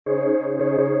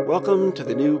Welcome to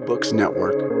the New Books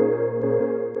Network.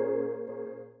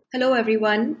 Hello,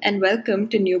 everyone, and welcome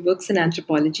to New Books in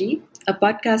Anthropology, a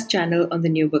podcast channel on the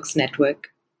New Books Network.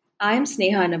 I am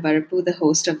Sneha Navarapu, the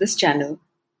host of this channel.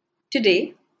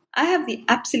 Today, I have the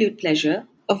absolute pleasure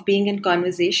of being in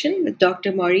conversation with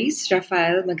Dr. Maurice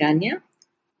Rafael Magaña,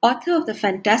 author of the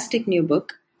fantastic new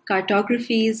book,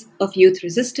 Cartographies of Youth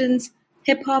Resistance,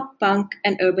 Hip Hop, Punk,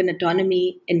 and Urban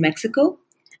Autonomy in Mexico,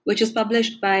 which was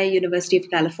published by University of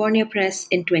California Press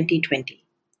in 2020.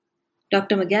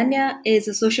 Dr. Magaña is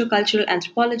a sociocultural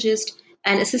anthropologist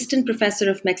and assistant professor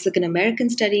of Mexican American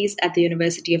Studies at the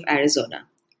University of Arizona.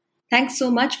 Thanks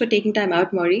so much for taking time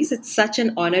out, Maurice. It's such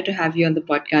an honor to have you on the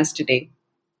podcast today.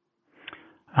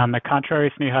 On the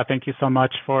contrary, Sneha, thank you so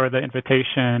much for the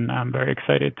invitation. I'm very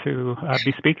excited to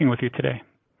be speaking with you today.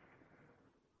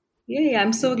 Yeah,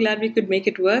 I'm so glad we could make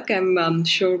it work. I'm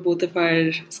sure both of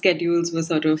our schedules were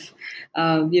sort of,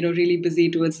 really busy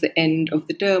towards the end of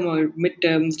the term or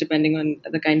midterms, depending on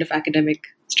the kind of academic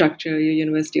structure your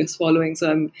university is following.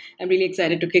 So I'm really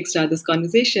excited to kickstart this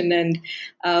conversation. And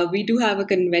we do have a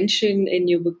convention in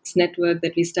New Books Network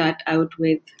that we start out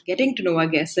with getting to know our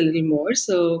guests a little more.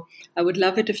 So I would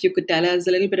love it if you could tell us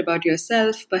a little bit about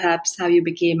yourself, perhaps how you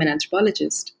became an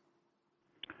anthropologist.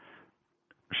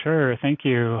 Sure, thank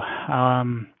you.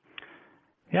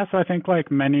 So I think like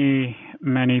many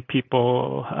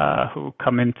people who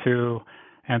come into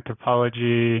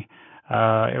anthropology,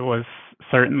 it was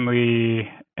certainly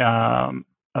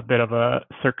a bit of a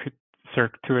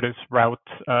circuitous route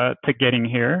to getting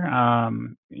here.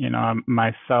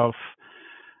 Myself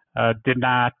did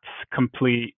not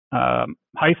complete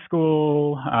high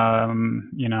school.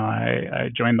 I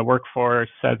joined the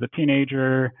workforce as a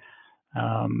teenager.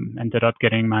 Ended up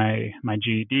getting my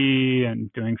GED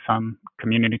and doing some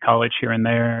community college here and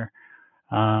there.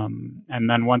 And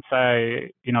then once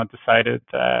I, decided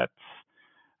that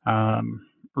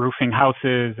roofing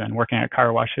houses and working at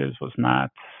car washes was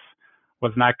not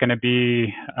going to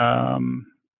be,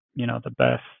 the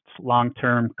best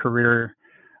long-term career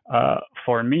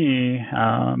for me.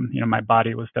 My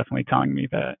body was definitely telling me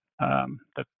that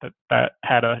that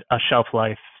had a shelf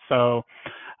life. So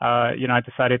I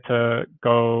decided to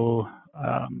go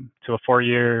to a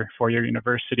four-year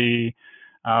university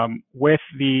with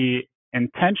the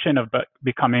intention of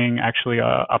becoming actually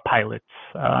a pilot.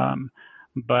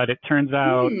 But it turns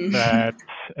out that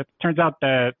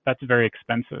that's very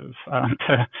expensive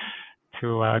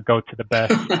to go to the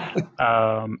best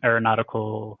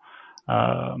aeronautical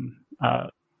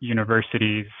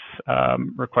universities.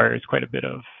 Requires quite a bit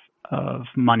of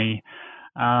money.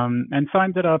 And so I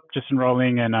ended up just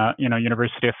enrolling in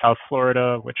University of South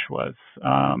Florida, which was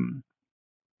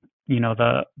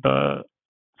the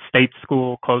state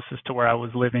school closest to where I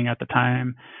was living at the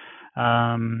time.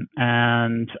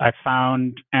 And I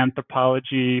found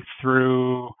anthropology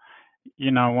through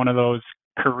one of those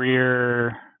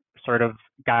career sort of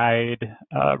guide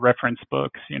reference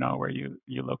books, where you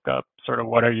look up sort of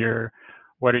what are your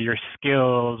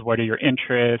skills, what are your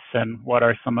interests, and what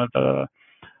are some of the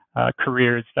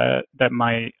careers that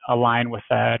might align with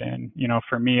that. And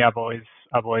for me, I've always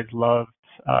loved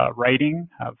writing.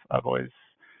 I've always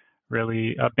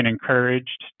really been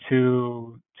encouraged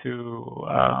to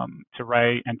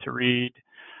write and to read.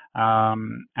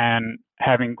 And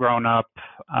having grown up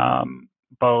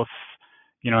both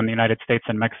in the United States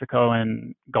and Mexico,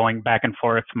 and going back and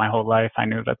forth my whole life, I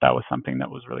knew that was something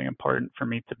that was really important for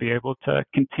me to be able to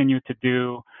continue to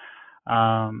do.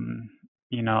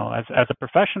 As a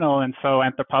professional. And so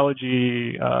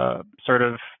anthropology sort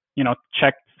of,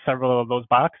 checked several of those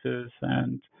boxes.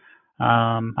 And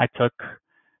I took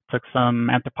some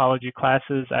anthropology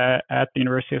classes at the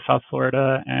University of South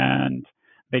Florida, and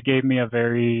they gave me a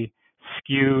very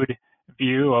skewed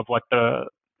view of what the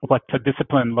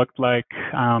discipline looked like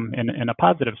in a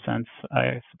positive sense,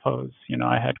 I suppose.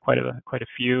 I had quite a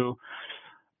few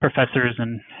professors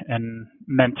and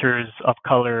mentors of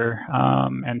color.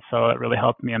 And so it really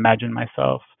helped me imagine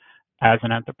myself as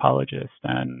an anthropologist.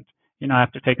 And,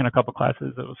 after taking a couple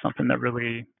classes, it was something that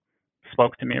really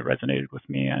spoke to me, it resonated with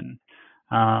me. And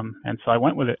so I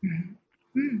went with it.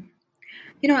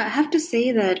 Mm-hmm. I have to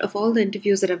say that of all the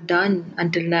interviews that I've done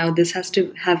until now, this has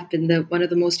to have been one of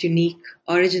the most unique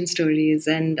origin stories.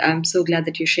 And I'm so glad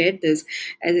that you shared this.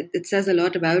 It says a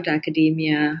lot about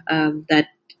academia, that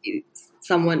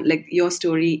someone like your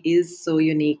story is so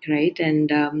unique, right?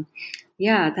 And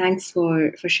thanks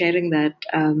for sharing that.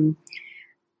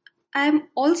 I'm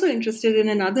also interested in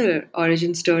another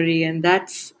origin story, and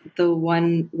that's the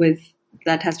one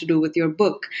that has to do with your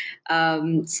book.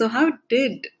 So how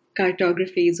did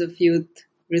Cartographies of Youth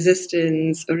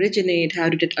resistance originate? How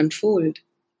did it unfold?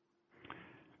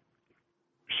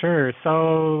 Sure.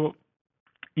 So,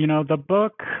 the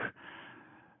book,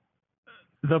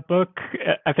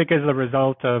 I think, is a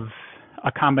result of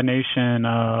a combination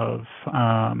of,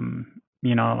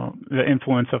 the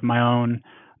influence of my own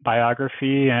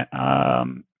biography,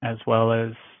 as well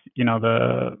as,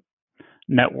 the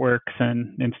networks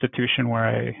and institution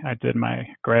where I did my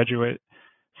graduate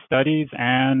studies,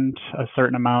 and a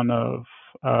certain amount of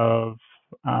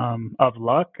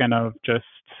luck and of just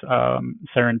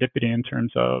serendipity in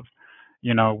terms of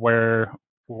where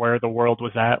the world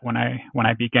was at when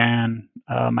I began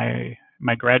my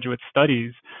graduate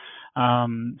studies.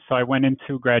 So I went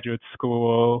into graduate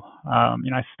school.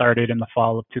 I started in the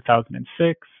fall of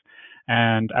 2006,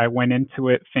 and I went into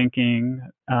it thinking,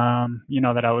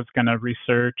 that I was going to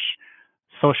research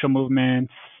social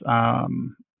movements,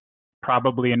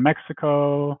 probably in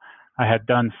Mexico. I had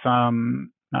done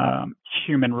some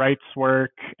human rights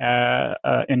work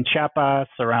in Chiapas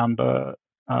around the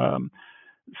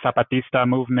Zapatista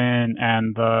movement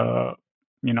and the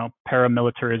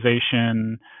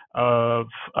paramilitarization of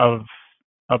of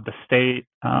of the state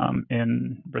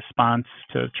in response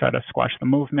to try to squash the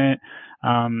movement.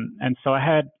 And so I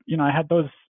had those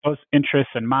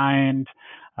interests in mind.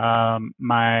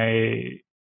 My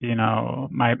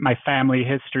family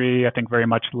history, I think, very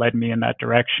much led me in that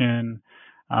direction.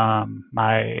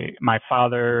 My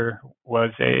father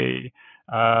was a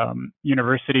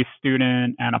university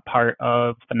student and a part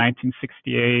of the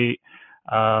 1968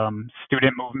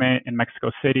 student movement in Mexico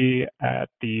City at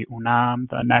the UNAM,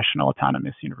 the National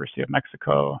Autonomous University of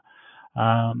Mexico.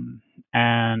 And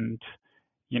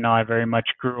I very much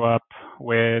grew up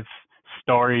with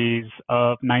stories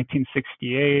of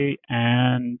 1968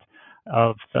 and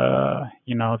of the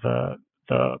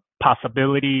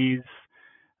possibilities,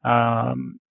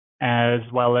 as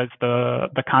well as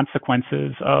the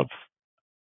consequences of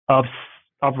of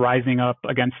rising up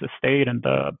against the state and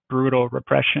the brutal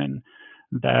repression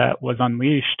that was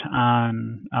unleashed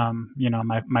on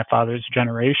my father's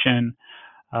generation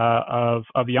of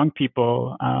young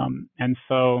people. And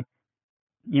so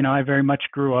I very much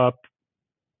grew up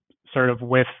sort of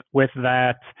with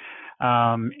that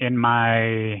in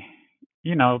my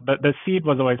the seed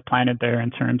was always planted there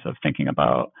in terms of thinking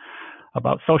about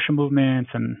social movements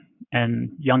and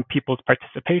young people's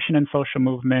participation in social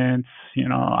movements.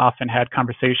 Often had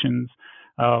conversations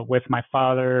with my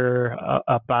father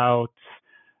about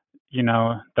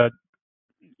the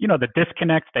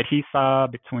disconnect that he saw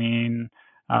between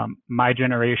my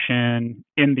generation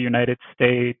in the United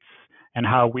States and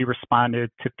how we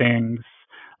responded to things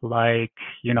like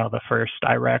the first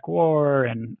Iraq War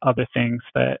and other things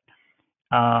that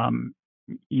um,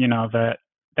 that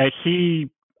he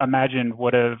imagined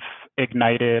would have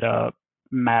ignited a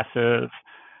massive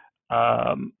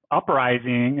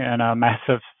uprising and a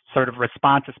massive sort of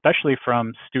response, especially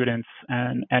from students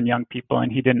and young people,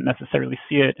 and he didn't necessarily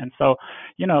see it. And so,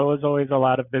 it was always a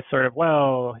lot of this sort of,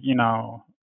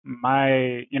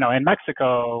 in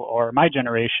Mexico or my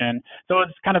generation. So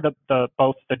it's kind of the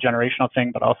both the generational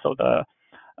thing, but also the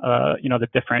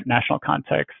different national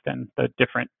context and the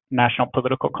different national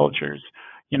political cultures,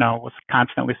 was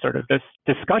constantly sort of this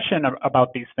discussion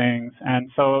about these things. And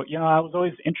so, I was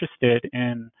always interested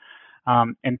in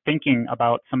thinking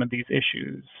about some of these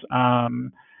issues.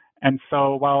 And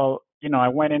so while, I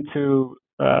went into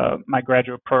my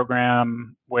graduate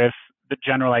program with the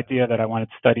general idea that I wanted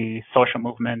to study social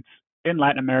movements in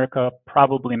Latin America,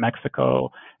 probably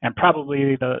Mexico, and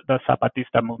probably the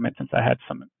Zapatista movement, since I had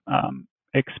some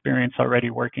experience already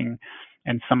working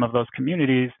in some of those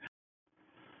communities.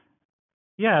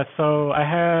 Yeah, so I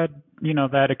had,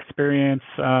 that experience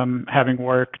having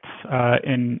worked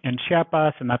in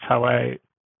Chiapas, and that's how I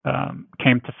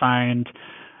came to find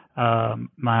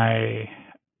my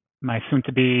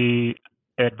soon-to-be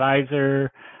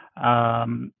advisor.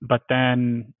 But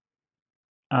then,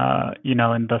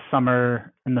 in the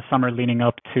summer leading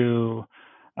up to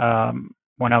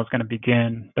when I was going to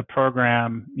begin the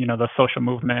program, the social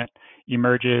movement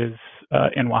emerges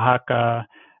in Oaxaca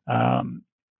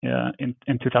in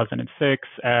 2006,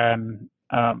 and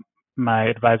my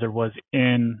advisor was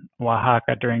in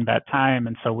Oaxaca during that time,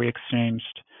 and so we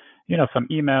exchanged, some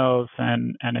emails,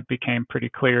 and it became pretty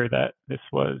clear that this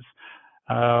was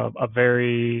a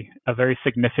very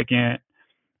significant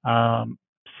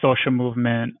social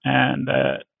movement, and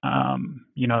that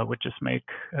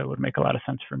it would make a lot of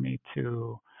sense for me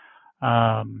to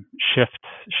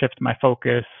shift my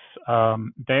focus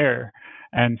there.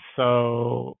 And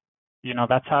so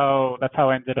that's how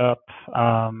I ended up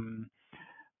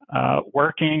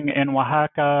working in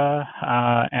Oaxaca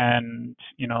and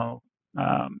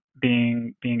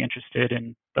being interested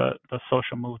in the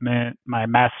social movement. My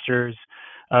master's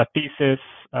thesis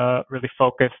really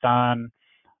focused on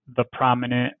the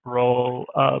prominent role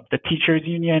of the teachers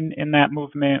union in that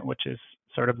movement, which is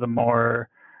sort of the more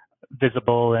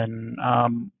visible and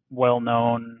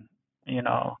well-known,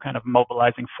 kind of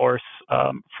mobilizing force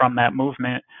from that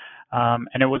movement.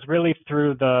 And it was really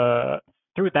through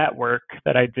that work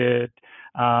that I did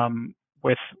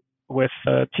with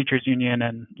the teachers union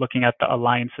and looking at the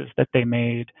alliances that they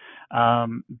made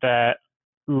that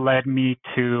led me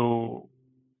to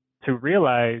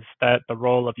realize that the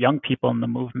role of young people in the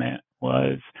movement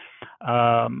was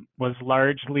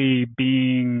largely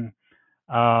being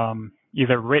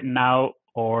either written out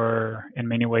or in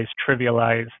many ways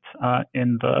trivialized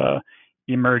in the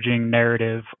emerging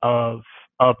narrative of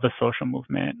the social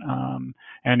movement.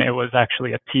 And it was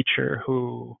actually a teacher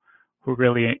who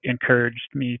really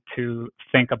encouraged me to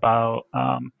think about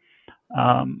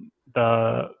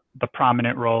the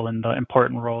prominent role and the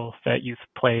important role that youth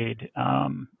played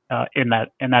in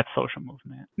that social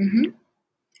movement. Mm-hmm.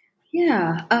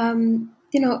 Yeah.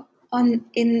 On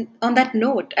that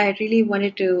note, I really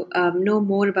wanted to know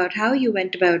more about how you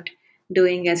went about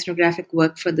doing ethnographic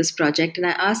work for this project. And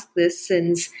I asked this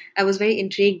since I was very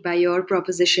intrigued by your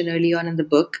proposition early on in the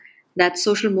book that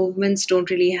social movements don't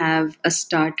really have a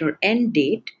start or end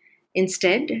date.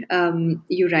 Instead,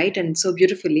 you write, and so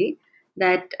beautifully,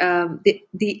 that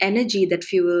the energy that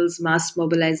fuels mass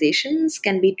mobilizations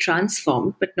can be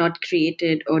transformed but not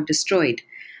created or destroyed.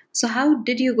 So, how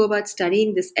did you go about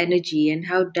studying this energy, and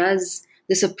how does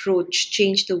this approach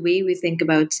change the way we think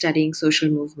about studying social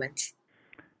movements?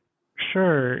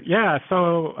 Sure. Yeah.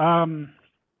 So,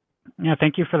 yeah,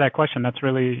 thank you for that question. That's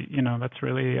really,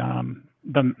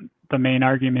 the main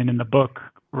argument in the book,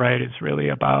 right? Is really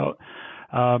about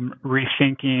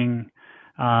rethinking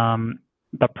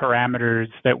the parameters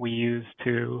that we use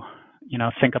to,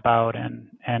 think about and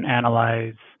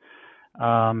analyze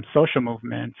social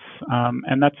movements.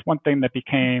 And that's one thing that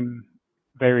became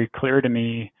very clear to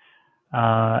me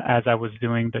as I was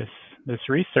doing this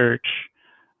research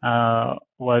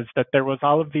was that there was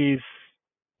all of these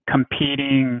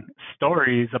competing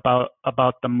stories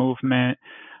about the movement,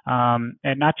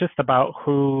 and not just about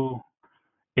who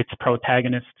its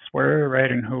protagonists were,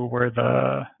 right, and who were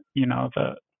the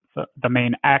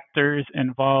main actors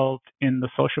involved in the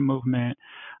social movement,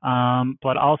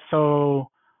 but also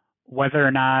whether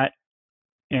or not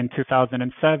in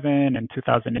 2007 and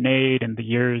 2008 and the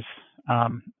years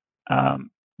um,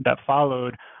 that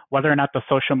followed, whether or not the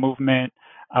social movement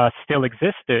still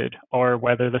existed or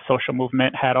whether the social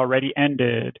movement had already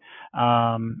ended.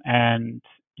 And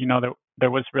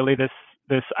there was really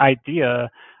this idea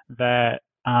that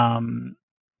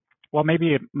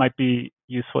maybe it might be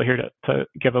useful here to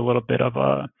give a little bit of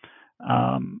a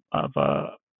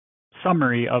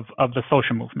summary of the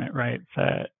social movement, right?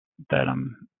 That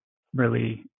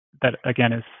really that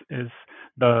again is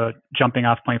the jumping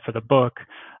off point for the book.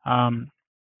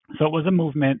 So it was a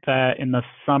movement that in the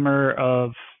summer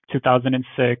of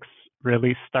 2006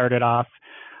 really started off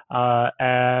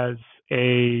as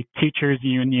a teachers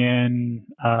union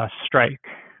strike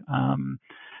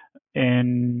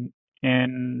in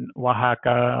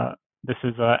Oaxaca. This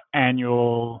is an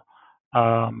annual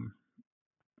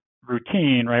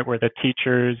routine, right, where the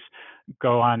teachers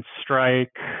go on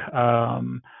strike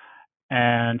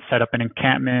and set up an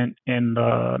encampment in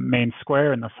the main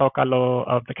square in the Zócalo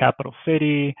of the capital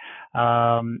city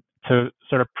to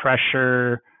sort of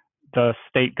pressure the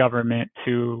state government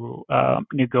to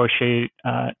negotiate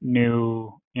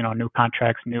new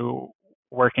contracts, new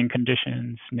working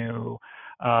conditions, new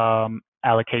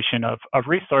allocation of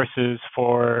resources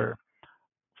for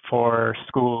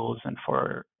schools and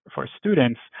for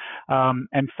students.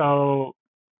 And so,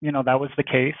 that was the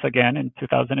case again in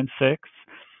 2006.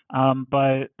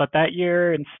 But that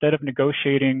year, instead of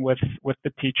negotiating with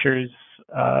the teachers,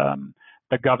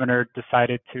 the governor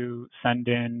decided to send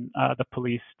in the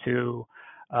police to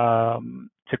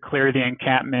clear the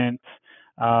encampment,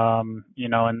 in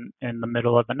the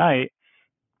middle of the night,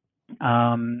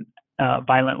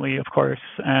 violently, of course,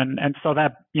 and so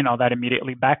that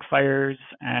immediately backfires,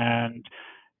 and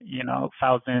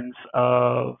thousands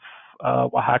of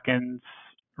Oaxacans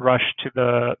rush to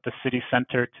the city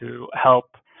center to help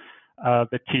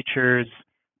the teachers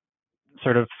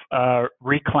sort of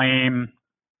reclaim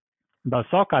the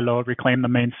Zócalo, reclaim the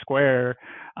main square,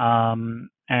 and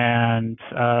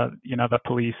the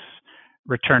police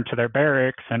return to their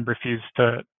barracks and refuse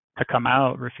to come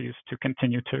out, refuse to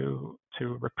continue to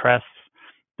repress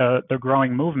the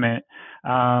growing movement,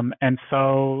 and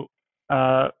so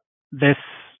this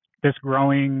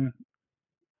growing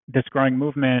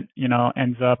movement,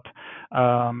 ends up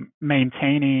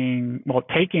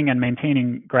taking and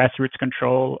maintaining grassroots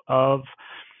control of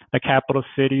the capital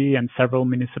city and several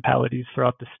municipalities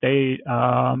throughout the state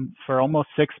for almost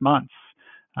 6 months.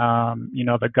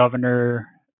 The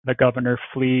governor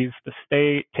flees the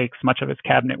state, takes much of his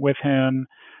cabinet with him.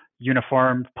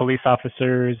 Uniformed police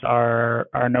officers are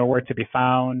nowhere to be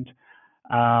found.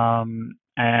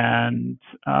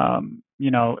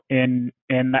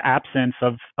 In the absence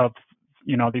of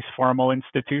these formal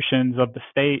institutions of the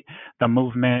state, the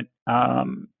movement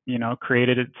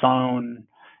created its own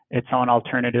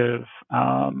alternative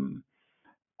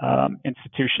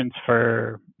institutions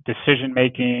for decision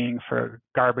making, for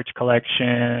garbage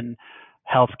collection,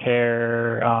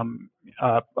 healthcare,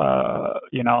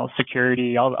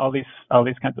 security, all these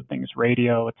kinds of things,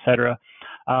 radio, etc.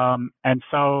 And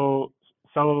so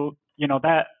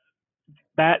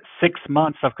that 6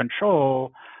 months of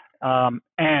control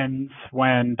ends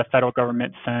when the federal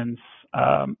government sends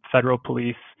federal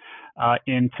police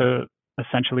in to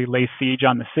essentially lay siege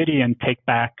on the city and take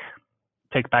back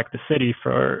the city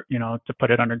to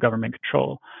put it under government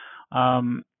control.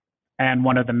 And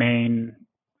one of the main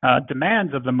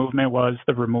demands of the movement was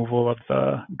the removal of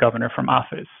the governor from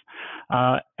office.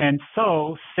 And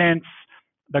so, since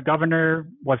the governor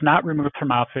was not removed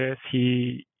from office,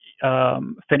 he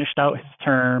finished out his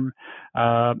term.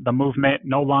 The movement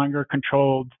no longer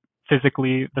controlled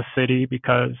physically the city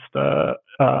because the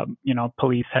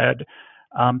police had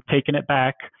taken it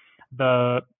back.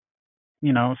 The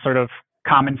sort of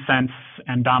common sense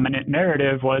and dominant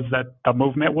narrative was that the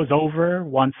movement was over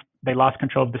once they lost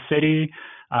control of the city,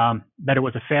 that it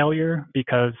was a failure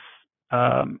because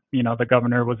the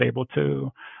governor was able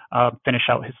to finish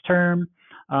out his term.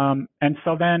 And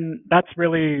so then that's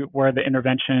really where the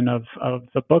intervention of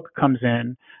the book comes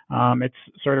in. It's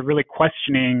sort of really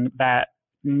questioning that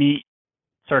neat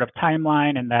sort of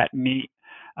timeline and that neat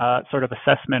sort of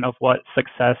assessment of what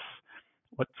success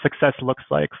looks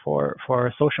like for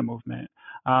a social movement.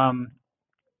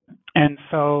 And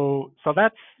so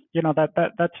that's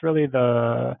that's really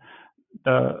the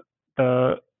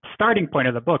starting point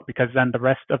of the book, because then the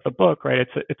rest of the book, right,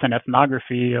 it's an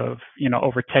ethnography of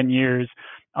over 10 years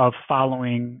of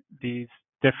following these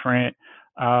different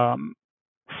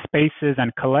spaces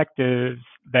and collectives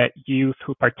that youth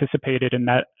who participated in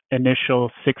that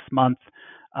initial 6-month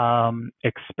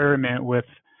experiment with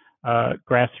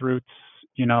grassroots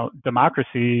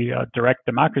democracy, direct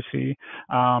democracy,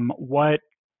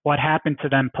 what happened to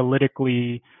them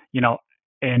politically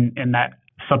in that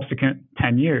subsequent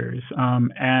 10 years,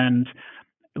 and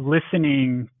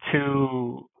listening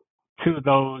to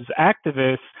those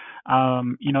activists,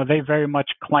 they very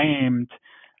much claimed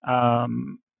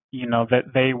that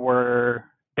they were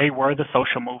the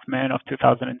social movement of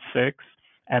 2006,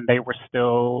 and they were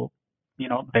still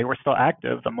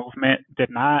active. The movement did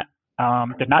not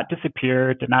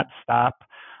disappear, did not stop.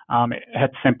 It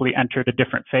had simply entered a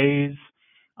different phase.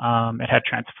 It had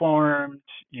transformed.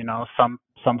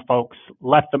 Some folks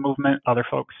left the movement, other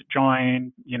folks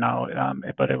joined.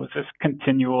 But it was this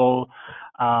continual.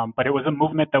 But it was a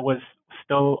movement that was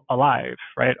still alive,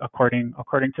 right? According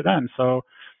to them. So,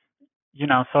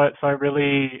 so I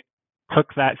really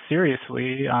took that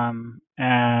seriously,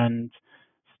 and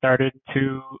started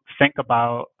to think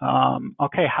about,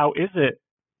 okay, how is it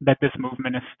that this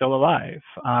movement is still alive?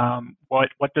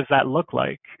 What does that look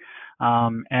like?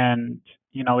 And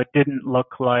it didn't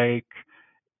look like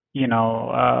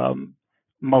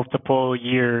multiple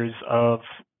years of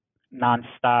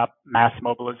nonstop mass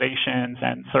mobilizations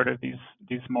and sort of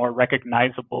these more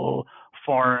recognizable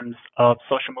forms of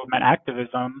social movement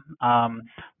activism.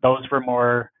 Those were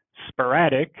more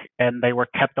sporadic, and they were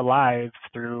kept alive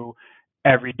through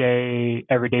everyday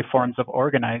forms of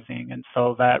organizing. And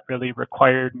so that really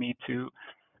required me to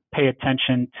pay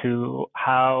attention to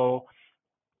how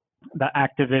the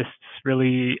activists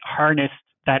really harnessed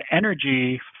that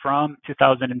energy from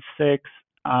 2006,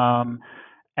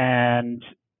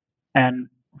 and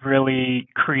really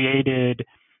created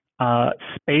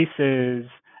spaces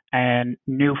and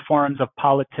new forms of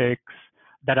politics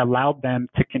that allowed them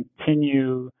to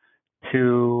continue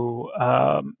to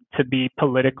be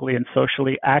politically and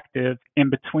socially active in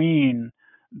between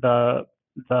the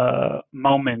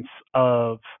moments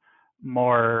of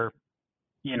more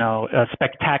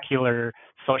spectacular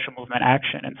social movement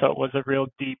action. And so it was a real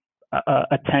deep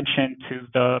attention to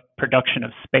the production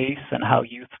of space and how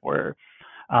youth were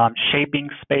shaping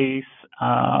space,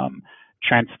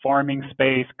 transforming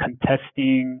space,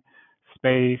 contesting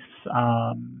space,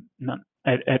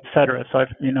 et cetera. So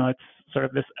it's sort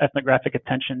of this ethnographic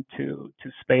attention to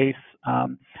space,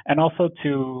 and also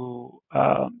to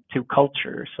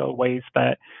culture. So ways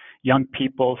that young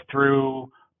people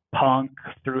through punk,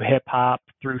 through hip hop,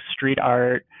 through street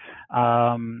art,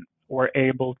 were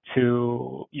able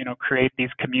to create these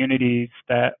communities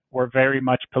that were very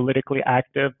much politically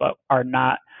active, but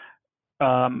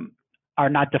um, are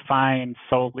not defined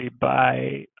solely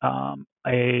by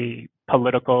a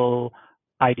political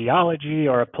ideology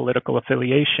or a political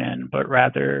affiliation, but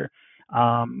rather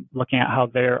looking at how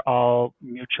they're all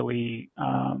mutually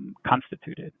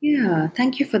constituted. Yeah,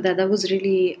 thank you for that. That was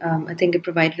really, I think it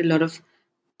provided a lot of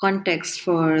context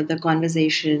for the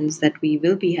conversations that we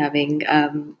will be having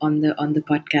on the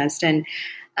podcast. And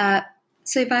uh,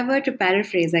 so, if I were to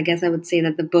paraphrase, I guess I would say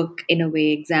that the book, in a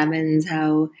way, examines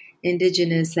how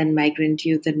indigenous and migrant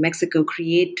youth in Mexico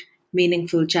create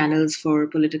meaningful channels for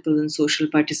political and social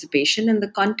participation in the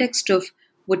context of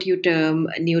what you term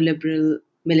neoliberal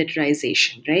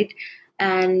militarization, right?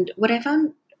 And what I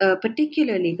found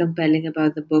particularly compelling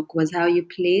about the book was how you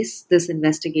place this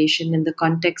investigation in the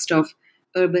context of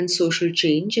urban social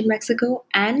change in Mexico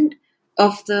and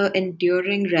of the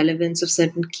enduring relevance of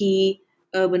certain key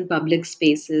urban public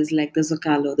spaces like the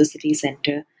Zocalo, the city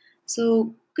center.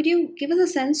 So, could you give us a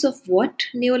sense of what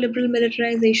neoliberal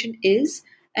militarization is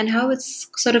and how it's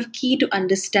sort of key to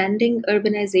understanding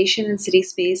urbanization and city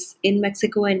space in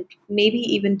Mexico and maybe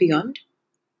even beyond?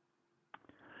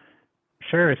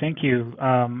 Sure, thank you.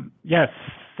 Yes,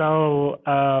 so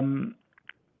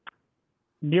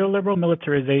neoliberal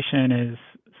militarization is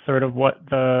sort of what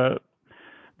the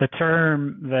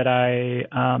term that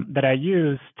I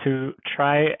use to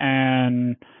try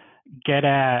and get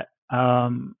at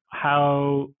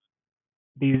how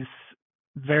these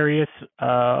various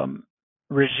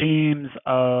regimes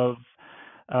of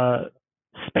uh,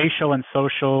 spatial and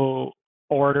social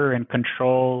order and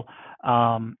control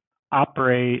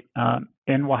operate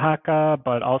in Oaxaca,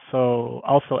 but also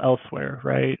elsewhere,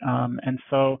 right? And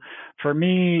so, for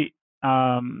me,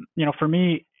 for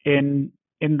me in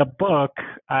the book,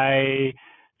 I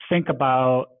think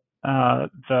about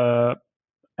the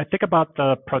I think about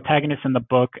the protagonists in the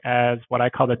book as what I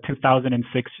call the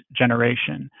 2006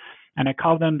 generation. And I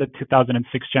call them the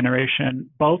 2006 generation,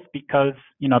 both because,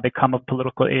 they come of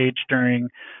political age during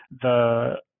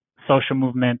the social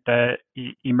movement that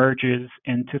emerges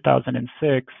in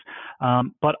 2006,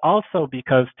 but also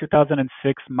because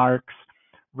 2006 marks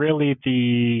really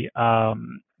the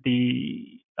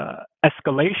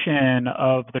escalation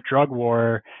of the drug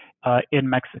war in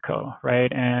Mexico,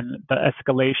 right? And the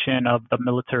escalation of the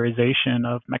militarization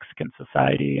of Mexican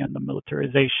society and the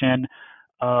militarization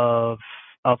of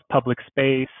public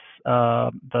space,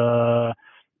 the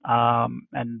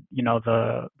and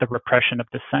the repression of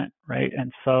dissent, right?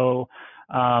 And so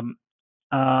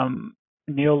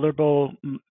neoliberal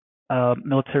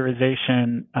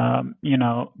militarization,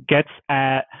 gets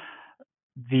at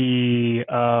the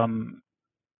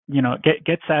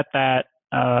gets at that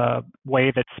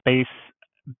way that space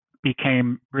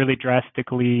became really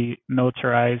drastically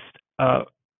militarized,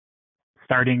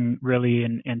 starting really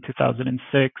in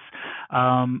 2006,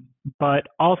 but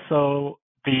also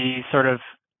the sort of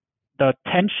the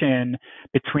tension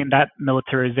between that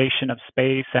militarization of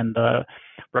space and the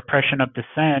repression of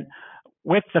dissent,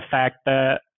 with the fact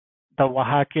that the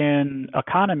Oaxacan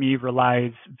economy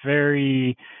relies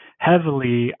very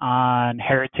heavily on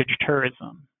heritage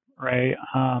tourism, right?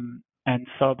 And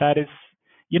so that is,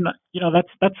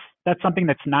 that's something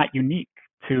that's not unique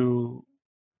to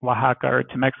Oaxaca or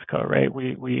to Mexico, right?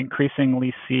 We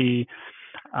increasingly see,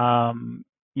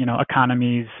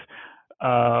 economies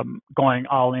going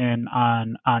all in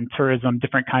on tourism,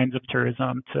 different kinds of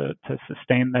tourism to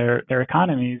sustain their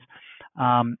economies,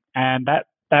 and that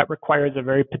requires a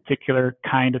very particular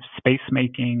kind of space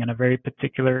making and a very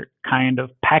particular kind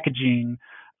of packaging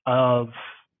of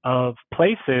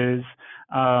places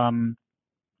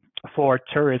for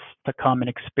tourists to come and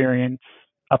experience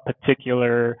a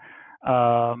particular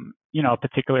a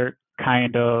particular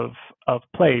kind of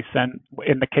place. And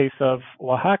in the case of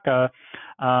Oaxaca,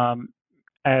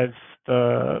 as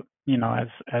the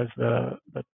as the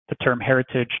term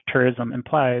heritage tourism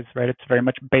implies, right? It's very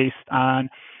much based on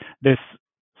this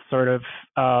sort of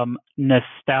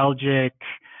nostalgic,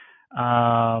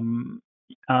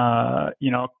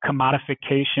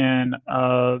 commodification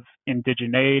of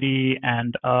indigeneity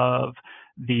and of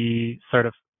the sort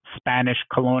of Spanish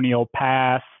colonial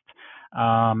past,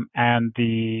 and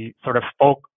the sort of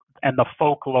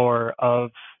folklore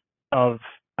of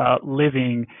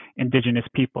living indigenous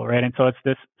people, right? And so it's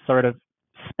this sort of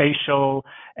spatial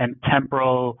and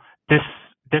temporal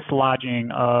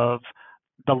dislodging of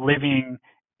the living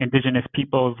indigenous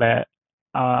peoples that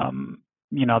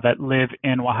that live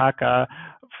in Oaxaca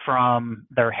from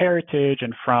their heritage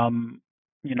and from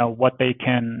what they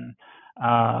can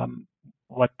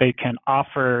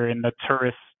offer in the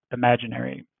tourist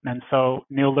imaginary. And so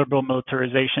neoliberal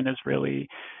militarization is really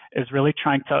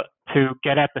trying to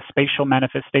get at the spatial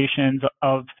manifestations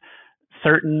of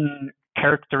certain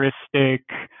characteristic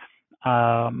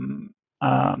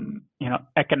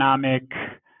economic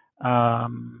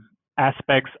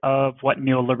aspects of what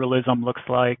neoliberalism looks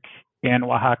like in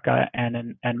Oaxaca and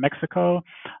in Mexico,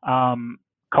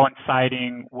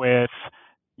 coinciding with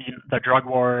the drug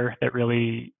war that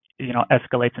really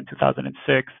escalates in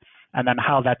 2006, and then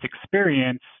how that's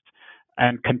experienced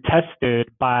and contested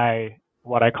by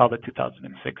what I call the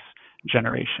 2006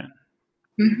 generation.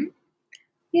 Mm-hmm.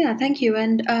 Yeah, thank you.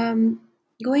 And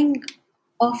going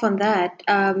off on that,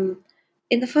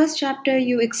 in the first chapter,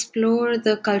 you explore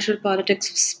the cultural politics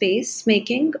of space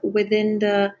making within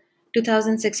the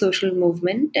 2006 social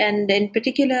movement. And in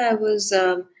particular, I was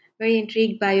very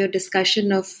intrigued by your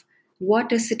discussion of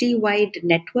what a citywide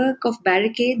network of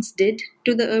barricades did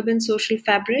to the urban social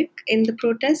fabric in the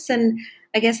protests, and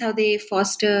I guess how they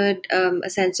fostered a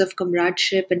sense of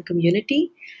comradeship and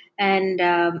community, and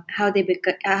how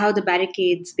how the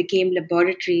barricades became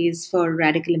laboratories for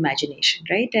radical imagination,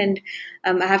 right? And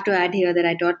I have to add here that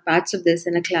I taught parts of this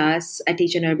in a class. I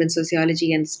teach in urban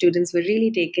sociology, and students were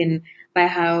really taken by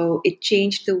how it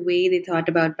changed the way they thought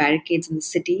about barricades in the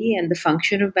city and the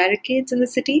function of barricades in the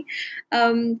city.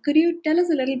 Could you tell us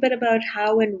a little bit about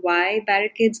how and why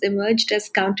barricades emerged as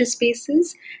counter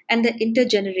spaces and the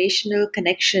intergenerational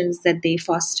connections that they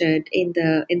fostered in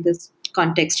the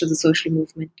context of the social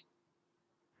movement?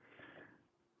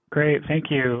 Great, thank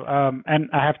you. And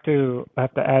I have to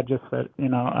add just that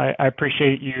I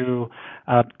appreciate you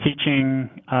teaching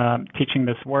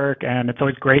this work, and it's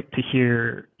always great to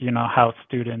hear how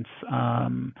students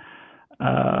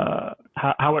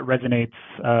how it resonates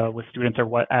with students, or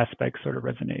what aspects sort of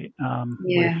resonate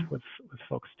with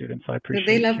folks, students. So I appreciate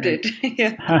they loved it.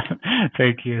 Yeah.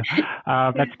 Thank you.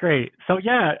 That's great. So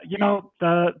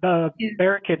the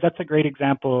barricades. That's a great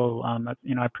example.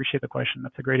 I appreciate the question.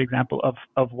 That's a great example of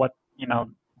what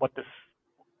what this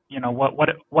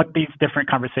what these different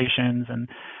conversations and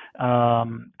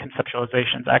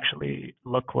conceptualizations actually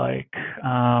look like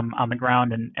on the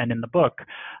ground and in the book.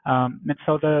 And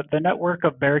so the network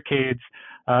of barricades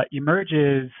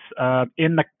emerges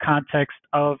in the context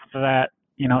of that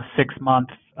 6-month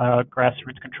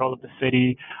grassroots control of the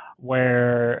city,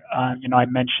 where I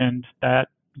mentioned that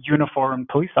uniformed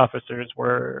police officers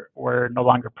were no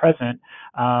longer present,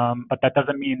 but that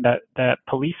doesn't mean that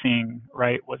policing,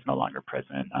 right, was no longer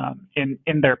present.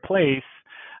 In their place,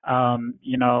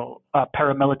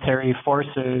 paramilitary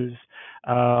forces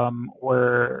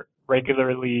were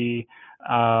regularly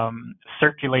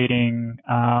circulating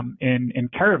in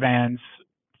caravans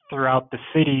throughout the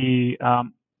city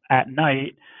at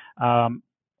night,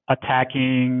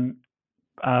 attacking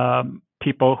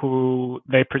people who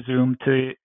they presumed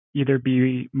to either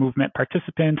be movement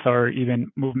participants or even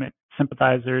movement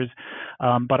sympathizers,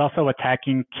 but also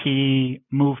attacking key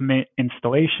movement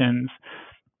installations,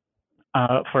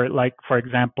 for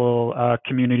example,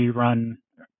 community-run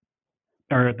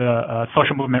or the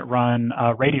social movement-run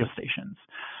radio stations.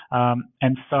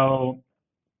 And so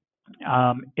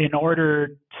in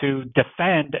order to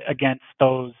defend against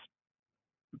those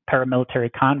paramilitary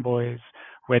convoys,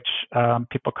 which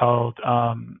people called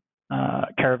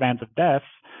caravans of death,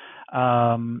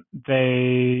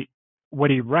 they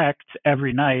would erect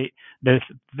every night this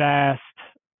vast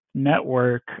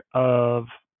network of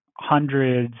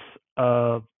hundreds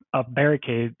of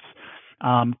barricades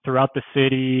throughout the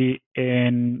city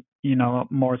in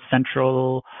more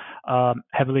central,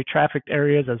 heavily trafficked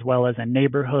areas, as well as in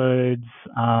neighborhoods,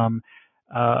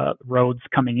 roads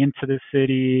coming into the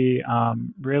city.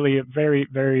 Really a very,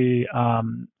 very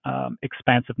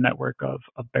expansive network of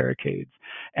barricades,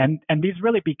 and these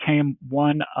really became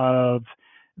one of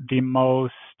the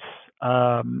most,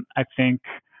 I think,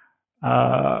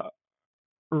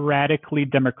 radically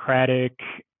democratic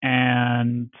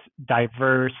and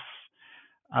diverse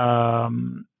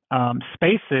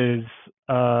spaces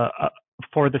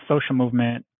for the social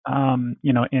movement.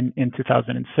 In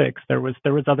 2006, there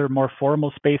was other more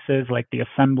formal spaces like the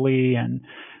assembly and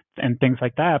things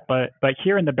like that. But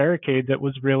here in the barricades, it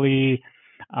was really,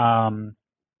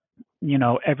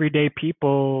 everyday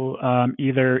people,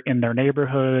 either in their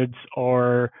neighborhoods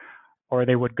or or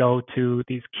they would go to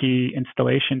these key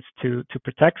installations to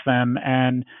protect them,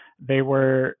 and they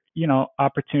were,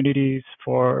 opportunities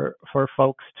for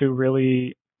folks to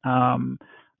really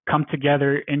come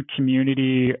together in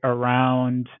community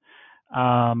around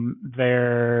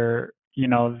their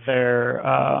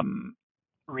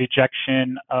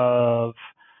rejection of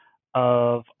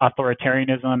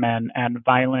authoritarianism and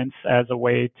violence as a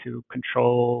way to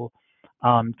control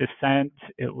dissent.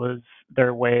 It was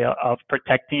their way of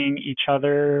protecting each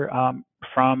other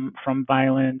from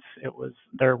violence. It was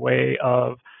their way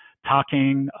of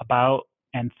talking about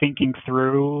and thinking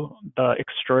through the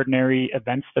extraordinary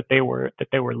events that they were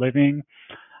living.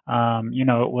 It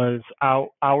was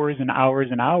hours and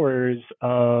hours and hours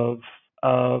of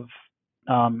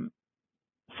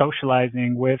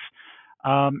socializing with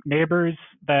neighbors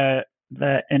that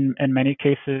in many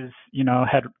cases,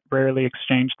 had rarely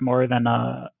exchanged more than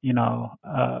a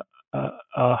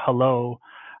hello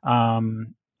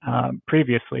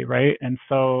previously, right? And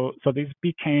so these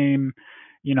became,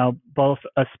 both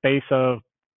a space of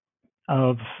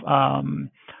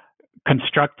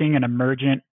constructing an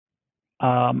emergent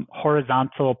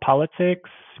horizontal politics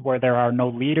where there are no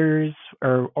leaders,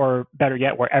 or better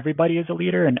yet, where everybody is a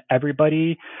leader and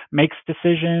everybody makes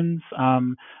decisions.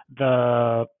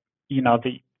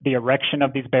 The erection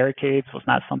of these barricades was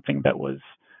not something that was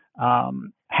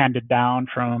handed down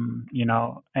from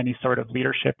any sort of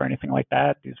leadership or anything like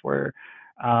that. These were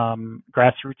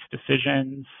grassroots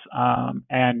decisions,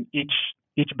 and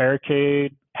each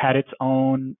barricade had its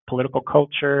own political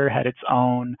culture, had its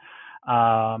own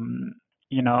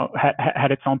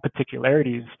had its own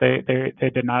particularities. They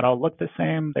did not all look the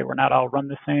same. They were not all run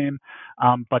the same,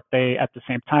 but they at the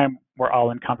same time were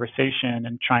all in conversation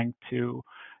and trying to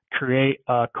create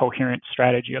a coherent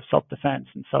strategy of self-defense.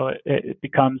 And so it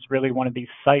becomes really one of these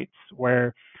sites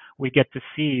where we get to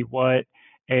see what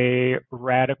a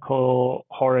radical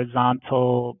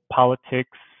horizontal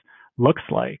politics looks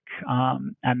like.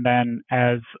 And then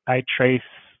as I trace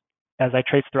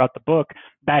throughout the book,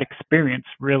 that experience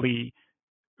really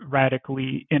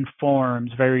radically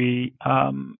informs, very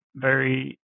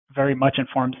much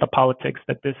informs the politics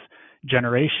that this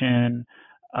generation,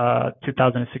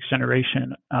 2006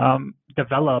 generation,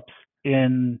 develops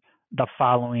in the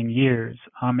following years.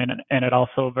 And it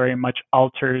also very much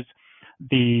alters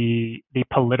the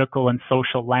political and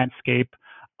social landscape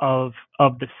of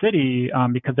the city,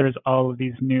 because there's all of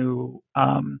these new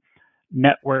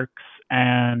networks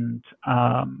and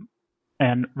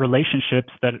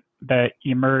relationships that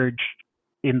emerge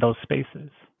in those spaces.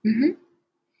 Mm-hmm.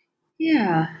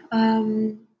 Yeah.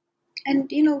 And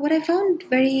what I found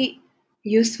very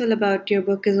useful about your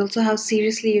book is also how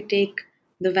seriously you take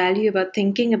the value about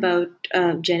thinking about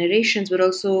generations, but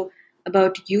also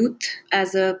about youth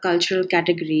as a cultural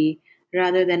category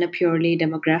rather than a purely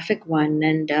demographic one.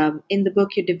 And in the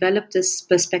book, you develop this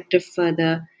perspective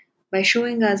further by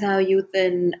showing us how youth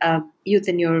in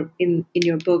your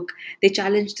book, they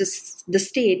challenge the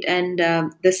state and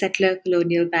the settler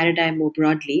colonial paradigm more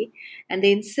broadly, and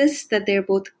they insist that they're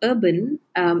both urban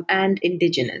and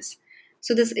indigenous.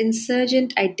 So this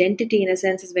insurgent identity, in a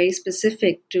sense, is very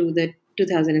specific to the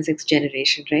 2006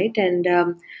 generation, right? And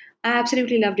I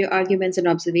absolutely loved your arguments and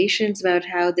observations about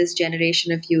how this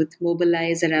generation of youth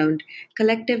mobilize around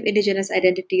collective indigenous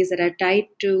identities that are tied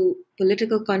to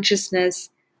political consciousness,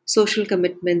 social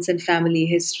commitments, and family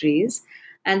histories.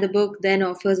 And the book then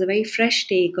offers a very fresh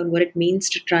take on what it means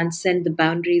to transcend the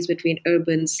boundaries between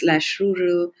urban slash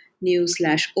rural, new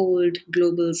slash old,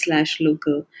 global slash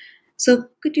local. So,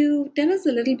 could you tell us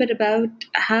a little bit about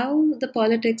how the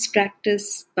politics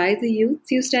practiced by the youth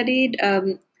you studied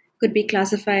could be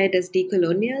classified as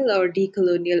decolonial or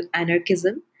decolonial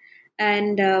anarchism?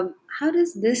 And how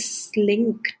does this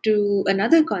link to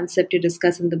another concept you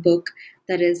discuss in the book,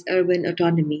 that is urban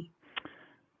autonomy?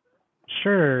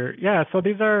 Sure. Yeah. So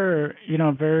these are,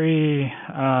 very,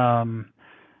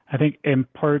 I think,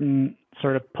 important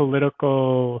sort of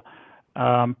political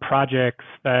projects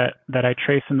that I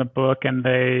trace in the book, and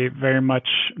they very much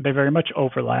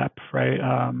overlap, right?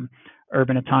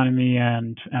 Urban autonomy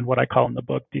and what I call in the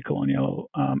book decolonial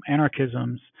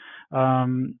anarchisms.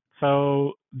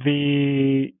 So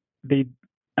the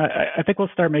I think we'll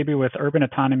start maybe with urban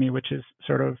autonomy, which is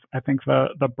sort of, I think,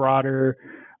 the broader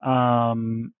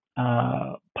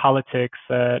politics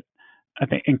that I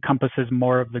think encompasses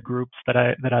more of the groups that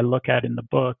I look at in the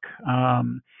book.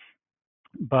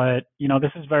 But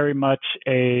this is very much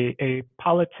a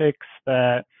politics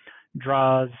that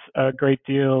draws a great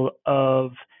deal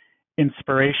of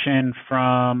inspiration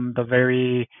from the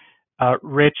very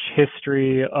rich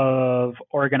history of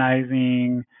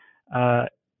organizing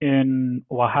in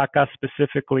Oaxaca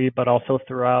specifically, but also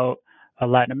throughout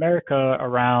Latin America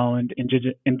around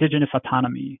indigenous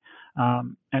autonomy.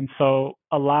 And so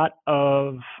a lot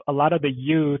of the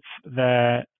youth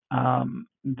that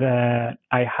that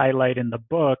I highlight in the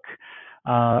book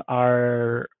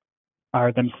are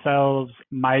themselves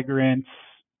migrants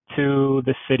to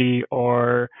the city,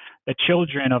 or the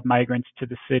children of migrants to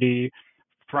the city,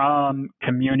 from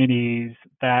communities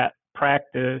that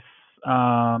practice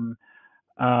a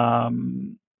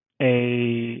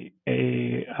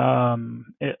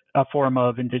form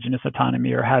of indigenous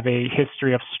autonomy, or have a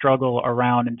history of struggle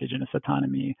around indigenous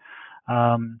autonomy.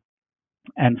 And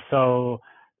so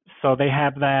they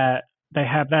have that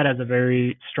as a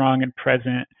very strong and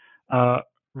present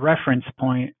reference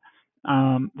point.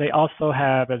 They also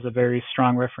have as a very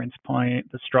strong reference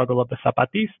point the struggle of the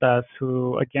Zapatistas,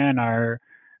 who again are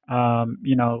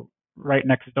right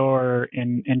next door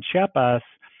in Chiapas,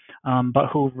 but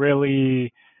who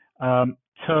really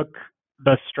took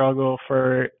the struggle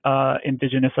for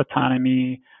indigenous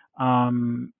autonomy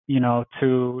to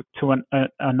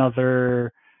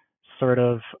another sort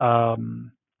of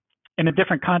in a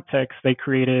different context. They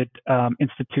created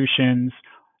institutions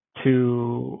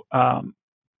to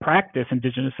practice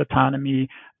indigenous autonomy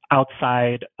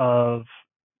outside of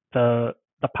the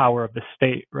power of the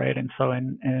state, right? And so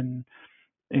in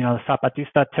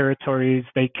Zapatista territories,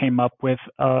 they came up with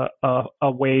a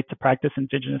way to practice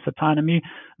indigenous autonomy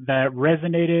that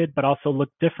resonated, but also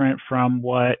looked different from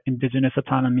what indigenous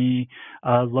autonomy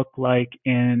looked like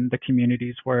in the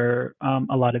communities where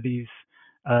a lot of these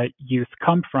youth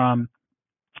come from.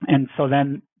 And so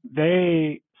then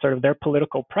their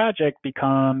political project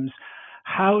becomes,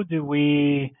 how do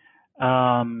we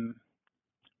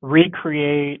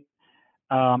recreate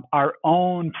our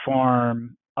own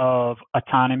form of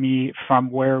autonomy from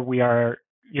where we are,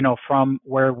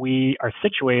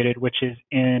 situated, which is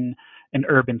in an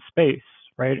urban space,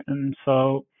 right? And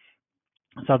so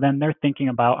then they're thinking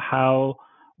about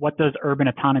what does urban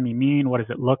autonomy mean? What does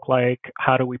it look like?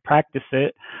 How do we practice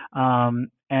it?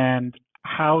 And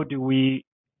how do we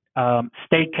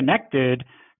stay connected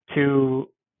to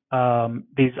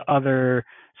these other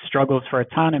struggles for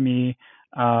autonomy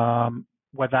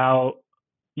without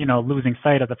losing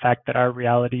sight of the fact that our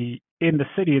reality in the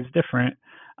city is different,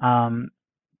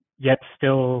 yet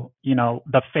still,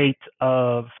 the fate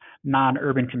of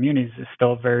non-urban communities is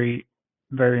still very,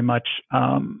 very much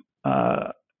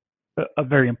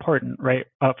very important, right,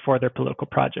 for their political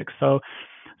projects. So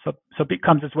it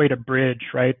becomes this way to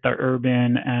bridge, right, the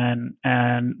urban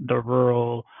and the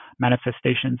rural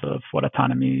manifestations of what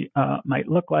autonomy might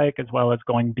look like, as well as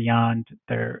going beyond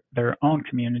their own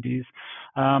communities.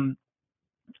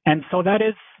 And so that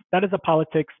is a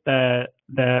politics that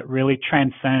really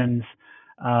transcends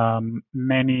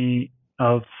many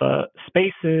of the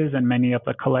spaces and many of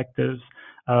the collectives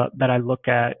that I look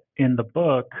at in the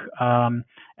book. And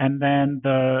then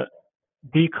the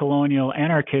decolonial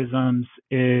anarchisms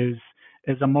is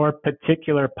a more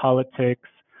particular politics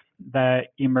that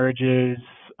emerges,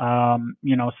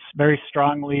 very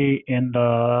strongly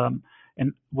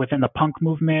within the punk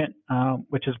movement,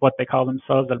 which is what they call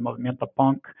themselves, el movimiento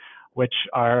punk, which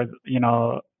are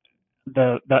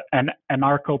the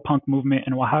anarcho-punk movement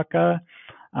in Oaxaca.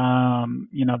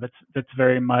 That's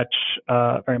very much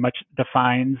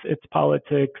defines its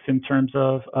politics in terms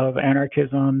of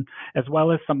anarchism, as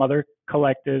well as some other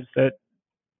collectives that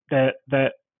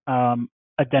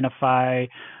identify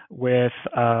with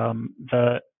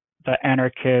the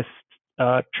anarchist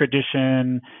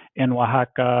tradition in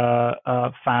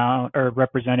Oaxaca, found or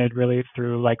represented really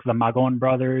through like the Magon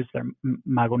brothers, their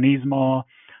Magonismo,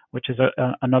 which is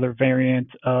another variant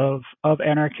of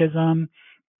anarchism.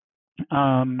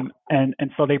 And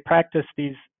so they practice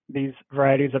these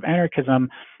varieties of anarchism,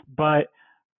 but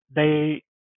they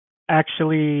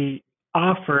actually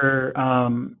offer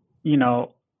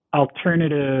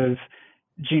alternative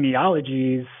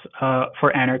genealogies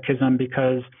for anarchism,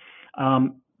 because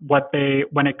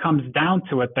when it comes down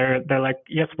to it, they're like,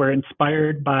 yes, we're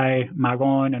inspired by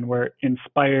Magon, and we're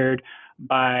inspired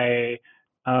by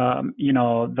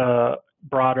the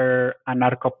broader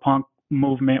anarcho-punk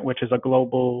movement, which is a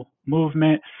global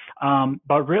movement.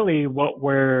 But really what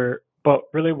we're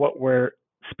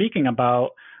speaking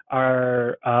about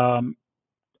are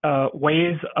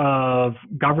ways of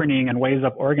governing and ways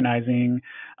of organizing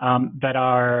that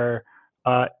are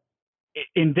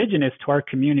indigenous to our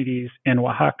communities in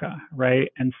Oaxaca,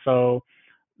 right? And so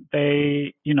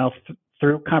they,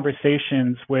 through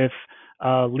conversations with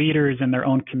leaders in their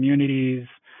own communities,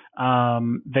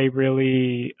 they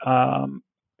really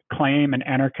claim an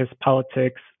anarchist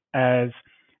politics as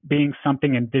being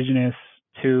something indigenous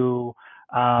to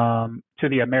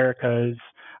the Americas,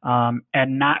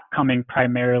 and not coming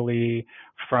primarily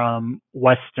from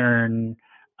Western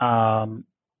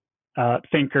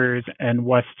thinkers and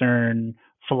Western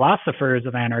philosophers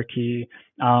of anarchy,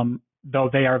 though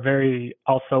they are very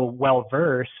also well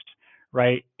versed,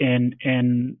 right,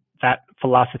 in that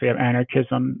philosophy of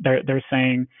anarchism. They're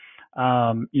saying,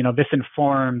 this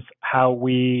informs how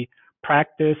we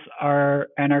practice our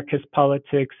anarchist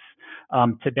politics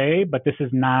today, but this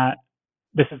is not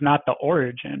the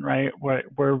origin, right?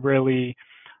 We're really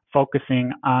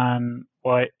focusing on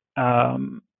what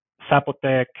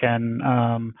Zapotec and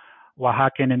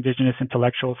Oaxacan indigenous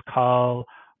intellectuals call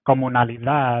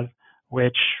comunalidad,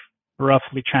 which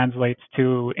roughly translates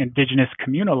to indigenous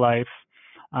communal life.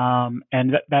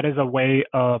 And that is a way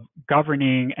of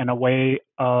governing and a way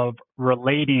of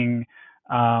relating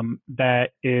that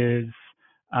is,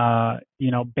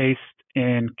 based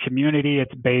in community.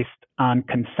 It's based on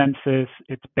consensus.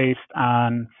 It's based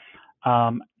on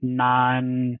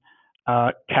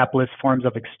non-capitalist forms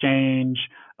of exchange,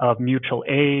 of mutual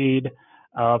aid,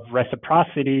 of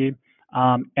reciprocity,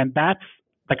 and that's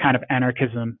the kind of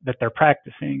anarchism that they're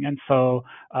practicing. And so,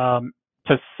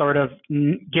 to sort of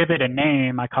give it a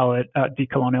name, I call it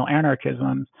decolonial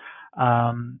anarchism,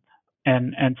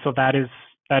 and so that is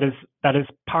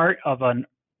part of an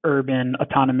urban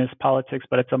autonomous politics,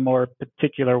 but it's a more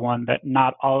particular one that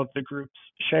not all of the groups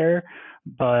share,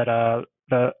 but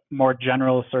the more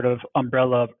general sort of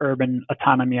umbrella of urban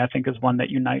autonomy, I think, is one that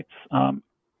unites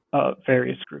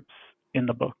various groups in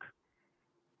the book.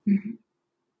 Mm-hmm.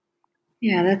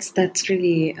 Yeah, that's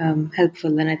really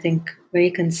helpful, and I think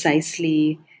very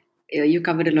concisely you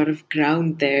covered a lot of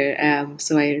ground there.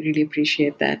 So I really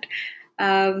appreciate that.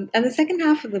 And the second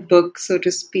half of the book, so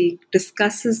to speak,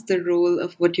 discusses the role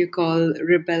of what you call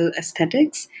rebel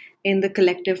aesthetics in the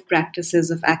collective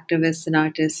practices of activists and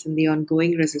artists in the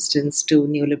ongoing resistance to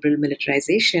neoliberal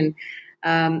militarization.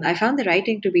 I found the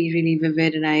writing to be really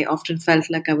vivid, and I often felt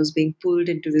like I was being pulled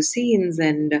into the scenes.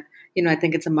 And I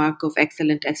think it's a mark of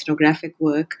excellent ethnographic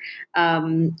work.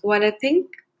 While I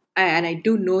think, and I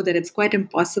do know that it's quite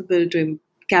impossible to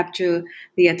capture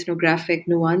the ethnographic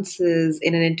nuances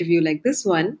in an interview like this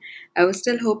one, I was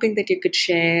still hoping that you could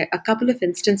share a couple of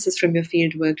instances from your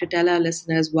fieldwork to tell our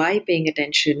listeners why paying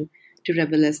attention to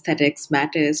rebel aesthetics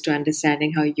matters to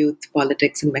understanding how youth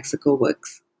politics in Mexico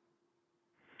works.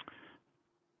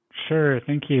 Sure,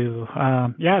 thank you.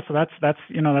 So that's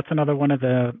another one of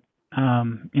the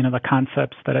the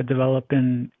concepts that I develop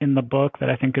in the book that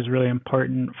I think is really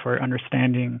important for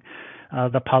understanding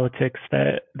the politics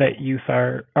that youth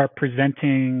are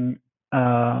presenting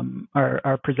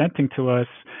are presenting to us,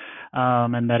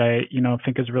 and that I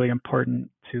think is really important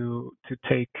to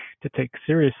take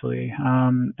seriously.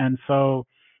 And so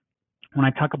when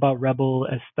I talk about rebel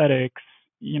aesthetics,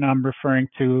 I'm referring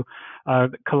to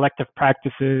collective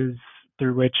practices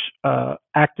through which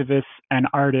activists and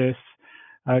artists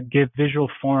give visual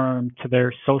form to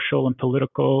their social and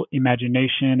political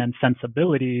imagination and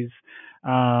sensibilities,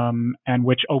 and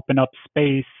which open up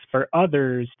space for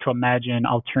others to imagine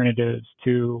alternatives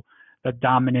to the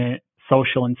dominant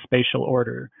social and spatial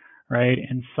order, right?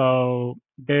 And so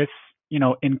this,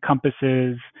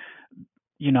 encompasses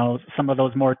some of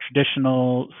those more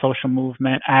traditional social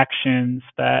movement actions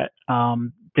that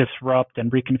disrupt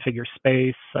and reconfigure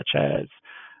space, such as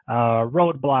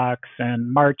roadblocks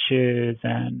and marches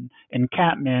and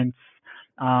encampments.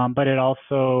 But it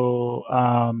also,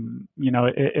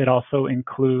 it also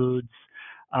includes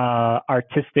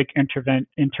artistic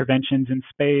interventions in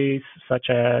space, such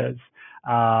as,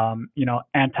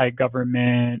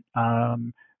 anti-government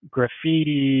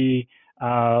graffiti,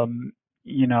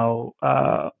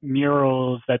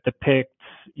 murals that depict,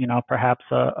 perhaps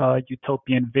a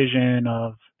utopian vision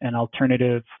of an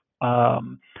alternative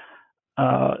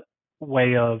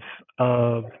way of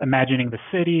imagining the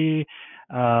city.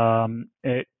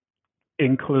 It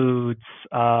includes,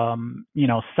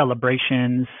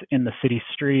 celebrations in the city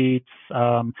streets.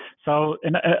 As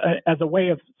a way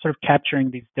of sort of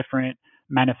capturing these different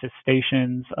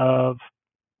manifestations of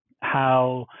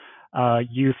how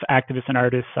youth activists and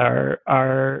artists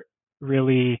are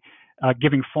really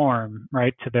giving form,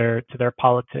 right, to their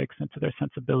politics and to their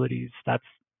sensibilities. That's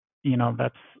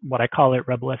what I call it,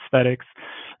 rebel aesthetics.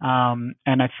 And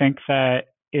I think that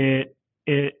it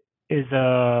is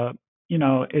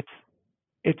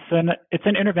it's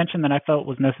an intervention that I felt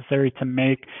was necessary to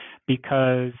make,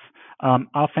 because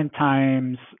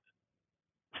oftentimes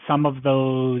some of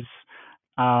those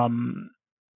some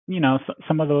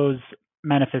of those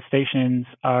manifestations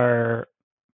are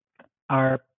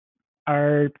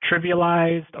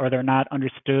trivialized, or they're not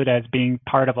understood as being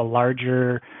part of a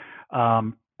larger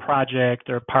project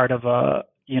or part of a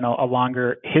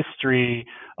longer history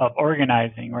of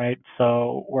organizing, right?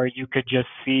 So where you could just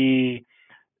see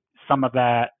some of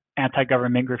that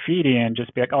anti-government graffiti and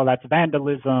just be like, oh, that's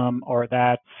vandalism, or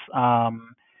that's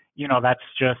that's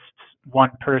just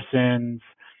one person's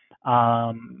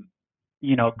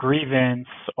grievance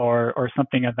or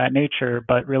something of that nature,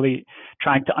 but really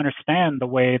trying to understand the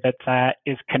way that that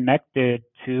is connected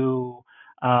to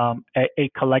a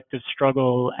collective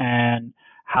struggle, and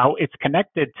how it's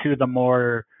connected to the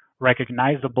more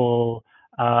recognizable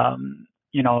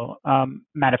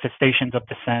manifestations of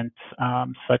dissent,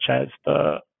 such as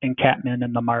the encampment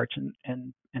and the march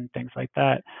and things like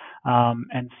that.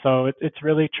 And so it's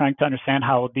really trying to understand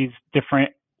how these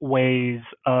different ways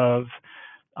of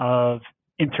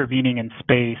intervening in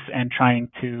space and trying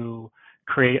to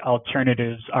create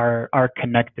alternatives are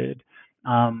connected.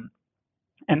 And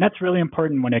that's really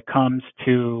important when it comes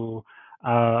to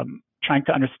trying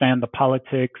to understand the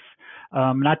politics,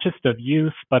 not just of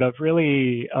youth, but of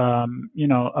really, of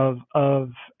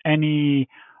any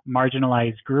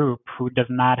marginalized group who does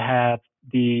not have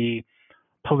the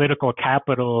political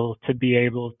capital to be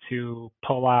able to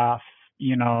pull off,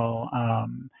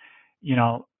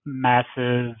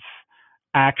 massive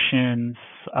actions,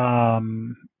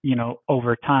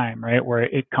 over time, right? Where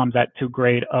it comes at too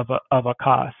great of a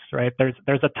cost, right?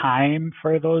 There's a time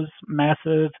for those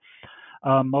massive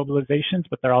mobilizations,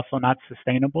 but they're also not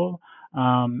sustainable.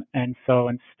 And so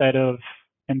instead of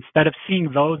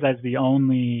seeing those as the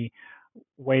only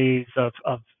ways of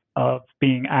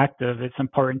being active, it's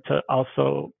important to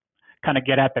also kind of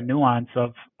get at the nuance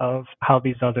of how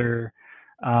these other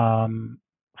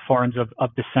forms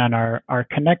of dissent are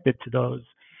connected to those.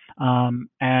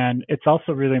 And it's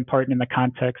also really important in the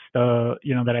context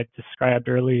that I described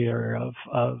earlier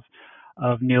of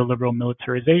neoliberal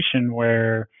militarization,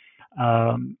 where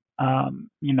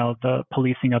the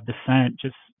policing of dissent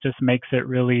just makes it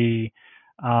really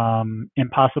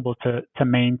impossible to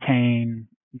maintain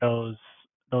those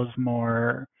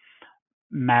more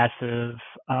massive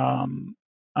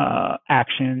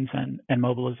actions and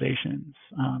mobilizations.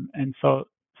 And so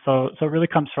it really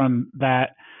comes from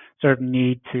that sort of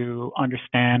need to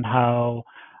understand how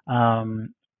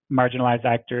marginalized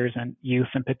actors, and youth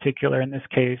in particular in this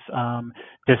case,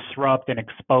 disrupt and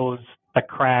expose the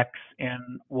cracks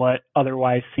in what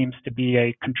otherwise seems to be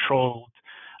a controlled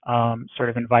sort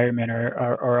of environment,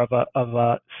 or of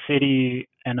a city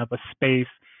and of a space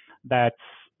that's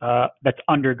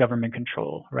under government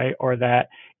control, right? Or that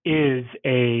is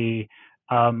a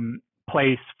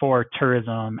place for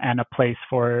tourism and a place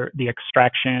for the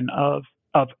extraction of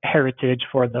heritage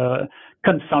for the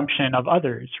consumption of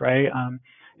others, right?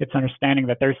 It's understanding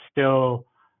that there's still,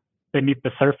 beneath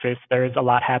the surface, there is a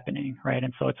lot happening, right?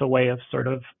 And so it's a way of sort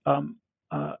of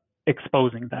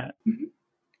exposing that. Mm-hmm.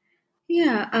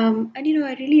 Yeah, and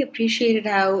I really appreciated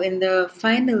how in the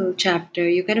final chapter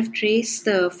you kind of trace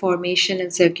the formation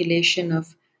and circulation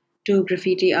of two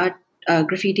graffiti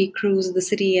crews in the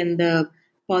city, and the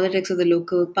politics of the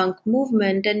local punk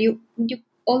movement, and you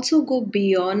also go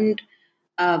beyond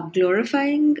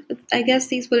glorifying, I guess,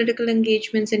 these political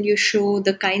engagements, and you show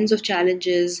the kinds of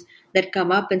challenges that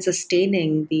come up in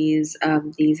sustaining these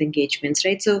engagements,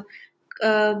 right? So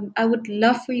I would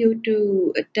love for you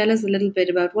to tell us a little bit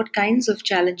about what kinds of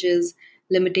challenges,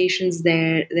 limitations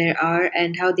there are,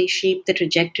 and how they shape the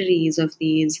trajectories of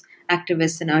these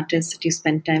activists and artists that you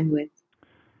spend time with.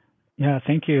 Yeah,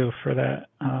 thank you for that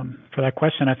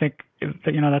question. I think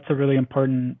that's a really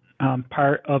important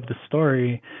part of the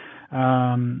story,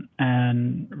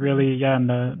 and really, yeah, in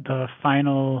the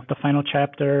final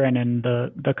chapter and in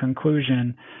the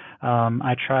conclusion,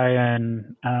 I try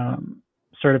and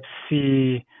sort of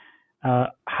see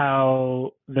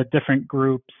how the different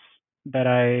groups that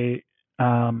I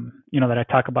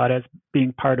talk about as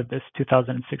being part of this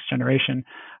 2006 generation,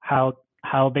 how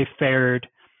they fared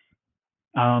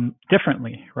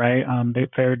differently, right? They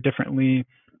fared differently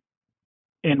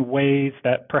in ways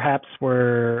that perhaps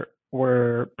were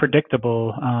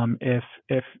predictable,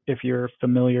 if you're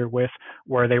familiar with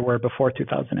where they were before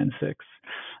 2006.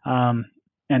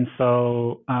 And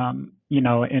so,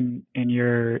 in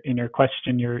your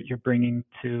question, you're bringing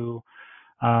to,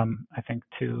 I think,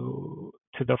 to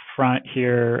the front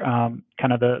here,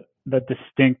 kind of the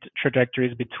distinct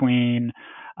trajectories between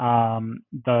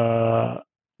the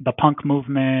punk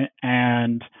movement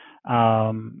and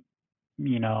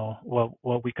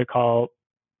what we could call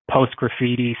post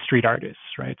graffiti street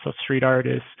artists, right? So street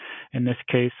artists in this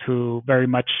case, who very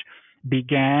much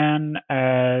began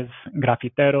as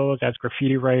graffiteros, as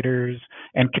graffiti writers,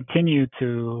 and continue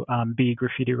to be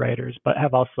graffiti writers, but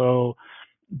have also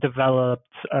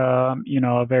developed,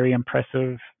 a very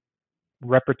impressive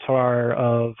repertoire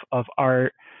of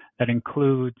art that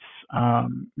includes,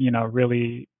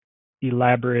 really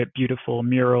elaborate, beautiful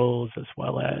murals, as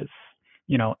well as,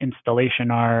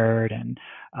 installation art and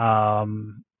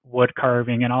wood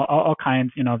carving and all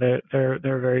kinds. They're a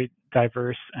very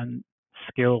diverse and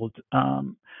skilled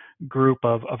group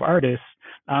of artists.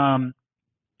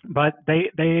 But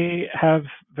they have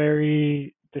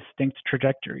very distinct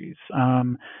trajectories. As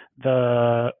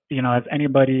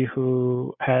anybody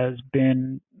who has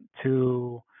been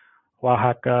to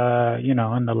Oaxaca,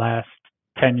 in the last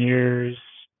 10 years,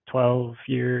 12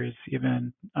 years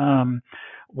even,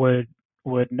 would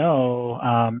would know,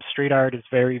 street art is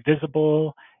very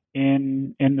visible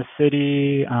in the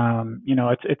city.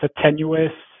 It's a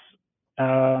tenuous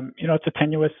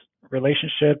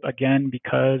relationship, again,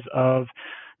 because of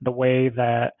the way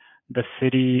that the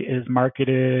city is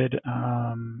marketed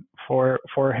for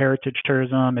heritage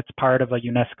tourism. It's part of a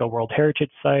UNESCO World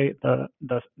Heritage Site. The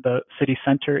city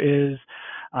center is,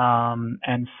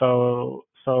 and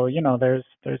there's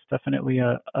definitely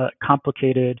a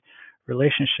complicated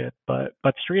relationship. But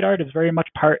street art is very much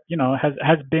part.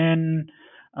 Has been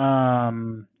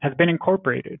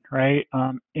incorporated, right,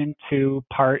 into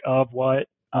part of what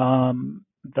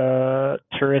the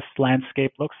tourist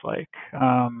landscape looks like.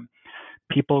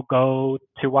 People go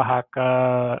to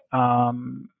Oaxaca.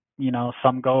 Some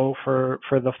go for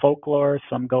the folklore,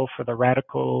 some go for the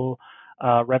radical,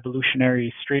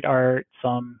 revolutionary street art,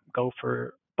 some go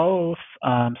for both,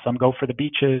 some go for the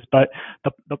beaches. But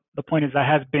the point is that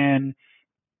has been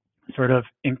sort of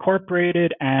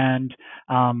incorporated, and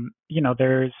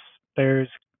there's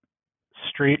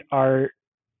street art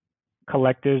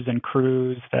collectives and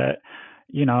crews that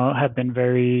have been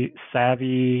very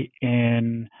savvy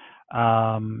in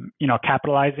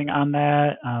capitalizing on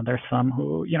that. There's some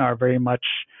who are very much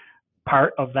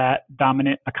part of that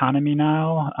dominant economy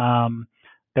now.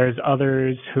 There's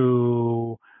others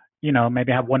who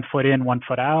maybe have one foot in, one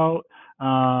foot out.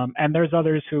 And there's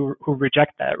others who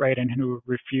reject that, right, and who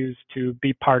refuse to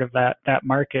be part of that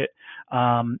market.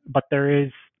 But there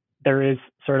is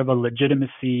sort of a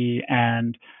legitimacy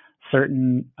and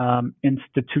certain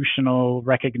institutional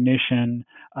recognition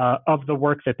of the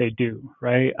work that they do,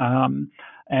 right? And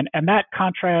that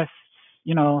contrasts,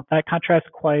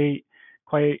 quite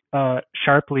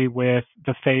sharply with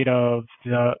the fate of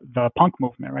the punk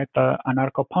movement, right? The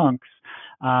anarcho punks.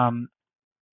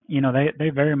 They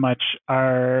very much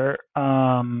are.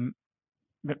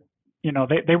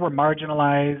 They were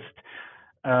marginalized,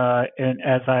 and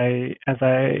as I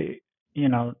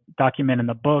document in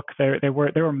the book, they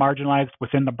were marginalized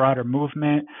within the broader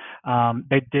movement.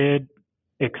 They did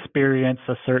experience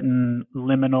a certain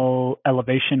liminal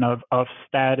elevation of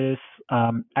status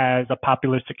as a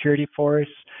popular security force,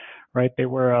 right? They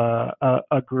were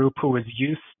a group who was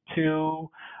used to,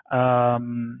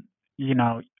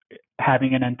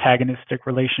 having an antagonistic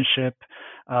relationship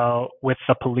with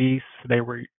the police. They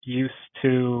were used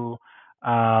to,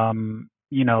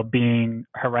 being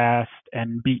harassed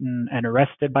and beaten and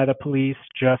arrested by the police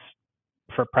just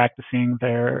for practicing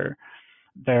their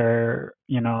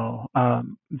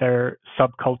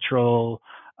subcultural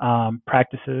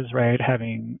practices, right?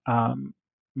 Having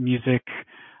music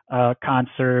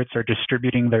concerts or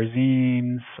distributing their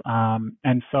zines.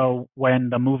 And so when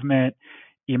the movement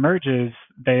emerges,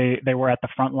 they were at the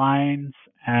front lines,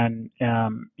 and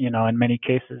in many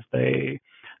cases they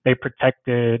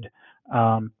protected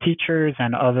teachers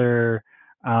and other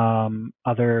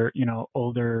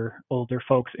older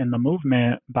folks in the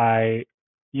movement by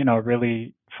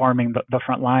really forming the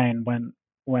front line when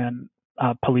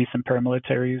police and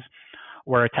paramilitaries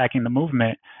were attacking the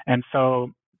movement. And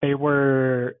so they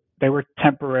were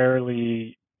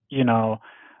temporarily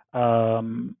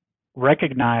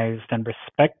recognized and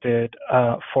respected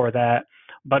for that.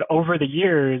 But over the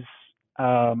years,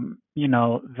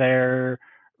 their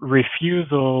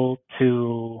refusal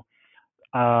to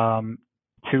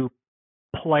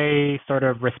play sort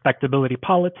of respectability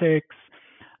politics,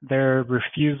 their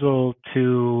refusal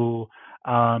to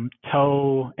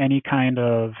toe any kind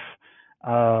of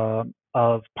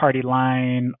party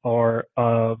line or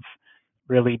of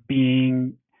really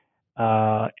being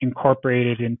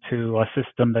incorporated into a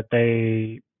system that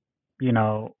they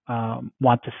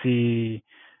want to see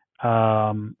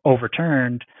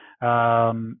overturned.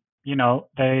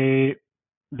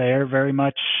 They are very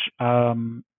much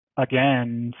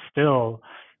again still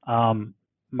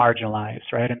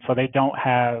marginalized, right? And so they don't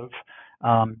have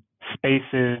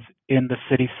spaces in the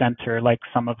city center, like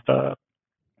some of the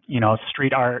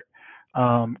street art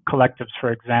collectives,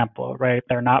 for example, right?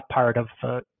 They're not part of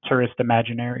the tourist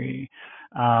imaginary,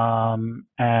 and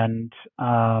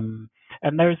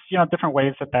there's different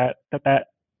ways that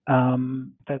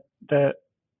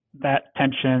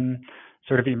tension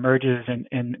sort of emerges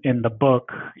in the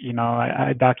book.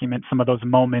 I document some of those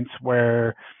moments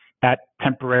where that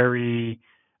temporary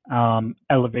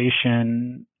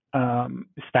elevation,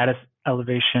 status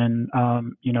elevation,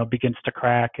 begins to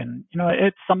crack, and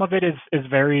some of it is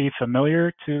very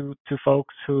familiar to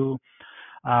folks who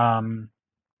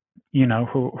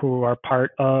who are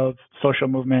part of social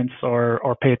movements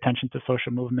or pay attention to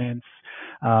social movements.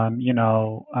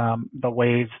 The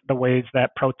ways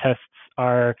that protests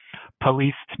are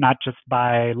policed, not just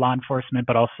by law enforcement,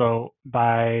 but also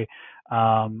by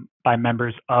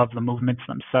members of the movements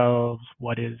themselves.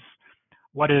 What is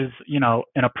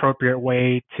an appropriate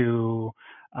way to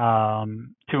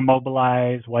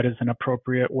mobilize? What is an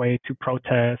appropriate way to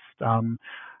protest?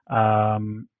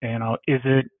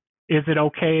 Is it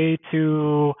okay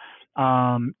to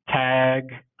tag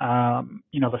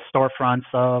the storefronts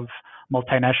of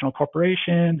multinational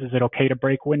corporations? Is it okay to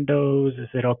break windows? Is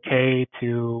it okay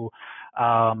to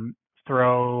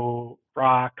throw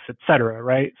rocks, etc.?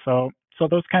 Right. So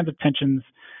those kinds of tensions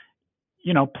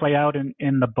play out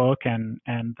in the book, and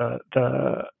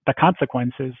the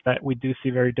consequences that we do see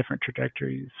very different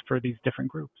trajectories for these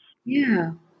different groups.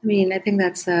 Yeah, I mean, I think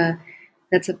that's a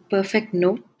perfect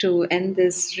note to end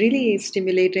this really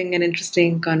stimulating and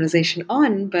interesting conversation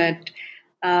on. But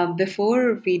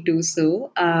before we do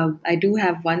so, I do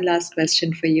have one last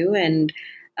question for you, and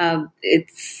I'm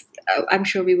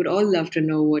sure we would all love to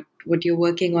know what you're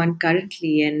working on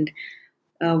currently, and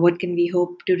what can we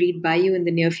hope to read by you in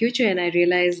the near future? And I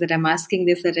realize that I'm asking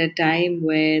this at a time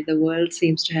where the world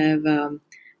seems to have,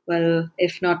 well,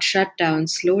 if not shut down,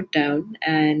 slowed down.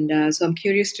 And so I'm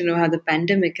curious to know how the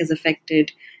pandemic has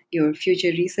affected your future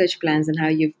research plans and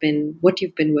what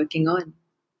you've been working on.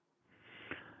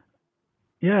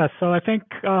 Yeah, so I think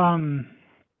I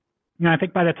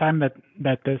think by the time that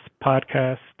this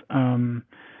podcast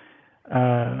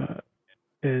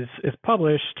is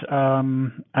published,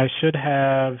 I should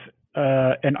have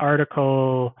an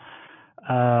article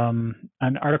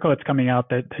that's coming out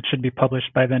that should be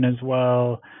published by then as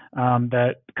well,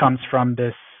 that comes from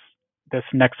this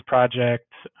next project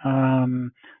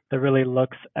that really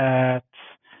looks at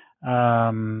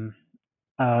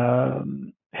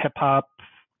hip hop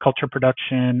culture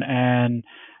production and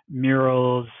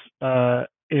murals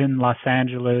in Los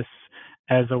Angeles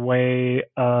as a way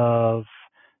of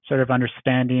sort of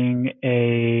understanding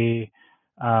a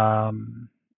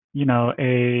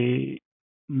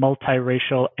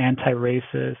multiracial,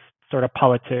 anti-racist sort of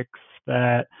politics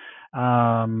that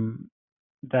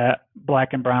that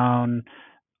Black and Brown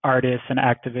artists and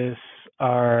activists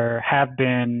have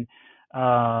been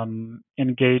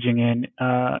engaging in.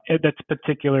 That's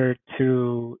particular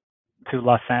to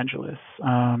Los Angeles,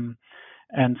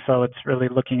 and so it's really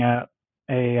looking at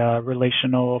a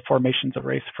relational formations of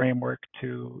race framework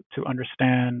to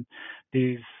understand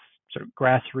these sort of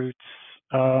grassroots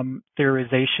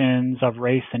theorizations of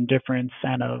race and difference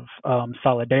and of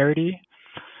solidarity.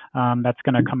 That's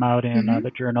going to come out in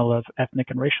the Journal of Ethnic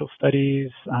and Racial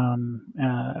Studies in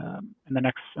the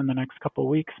next couple of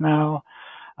weeks now,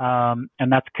 and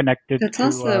that's connected. That's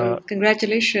awesome!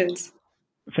 Congratulations.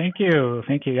 Thank you.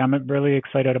 I'm really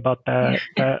excited about that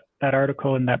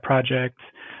article and that project,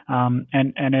 and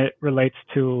it relates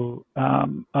to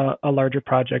a larger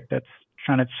project that's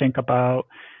trying to think about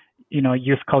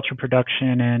youth culture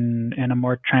production in a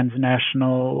more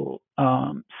transnational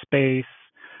space.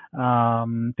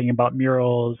 Thinking about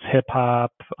murals, hip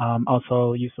hop,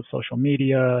 also use of social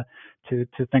media to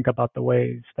think about the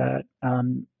ways that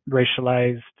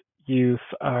racialized youth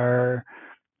are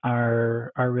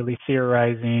really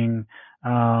theorizing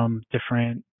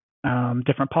different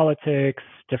politics,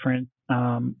 different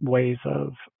ways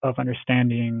of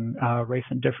understanding race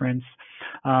and difference,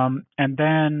 and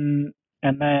then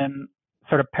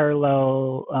sort of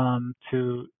parallel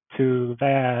to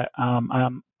that.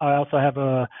 I also have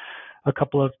a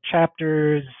couple of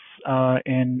chapters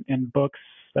in books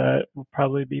that will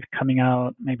probably be coming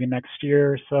out maybe next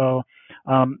year or so,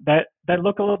 that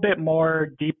look a little bit more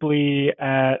deeply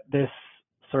at this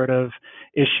sort of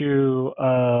issue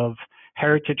of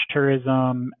heritage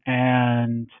tourism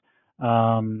and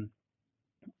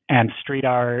street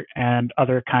art and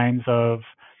other kinds of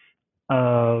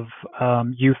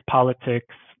youth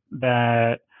politics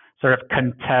that sort of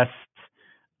contest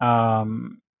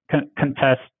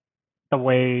the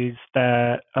ways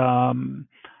that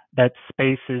that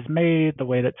space is made, the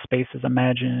way that space is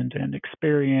imagined and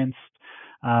experienced.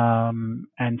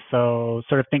 And so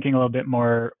sort of thinking a little bit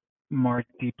more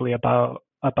deeply about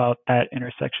that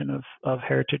intersection of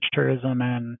heritage tourism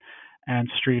and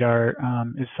street art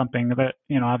is something that,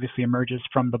 obviously emerges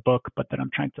from the book, but that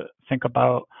I'm trying to think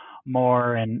about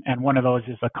more. And one of those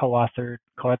is a co-authored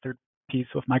piece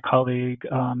with my colleague,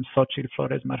 Xochitl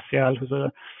Flores Marcial, who's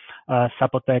a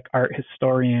Zapotec art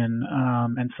historian.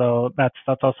 And so that's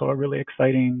also a really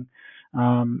exciting,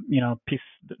 piece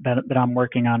that I'm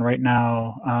working on right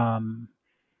now,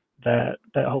 that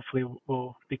hopefully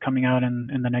will be coming out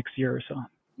in the next year or so.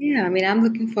 Yeah, I mean, I'm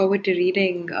looking forward to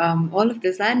reading all of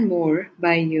this and more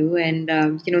by you. And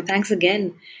thanks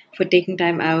again for taking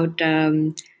time out.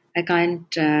 I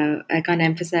can't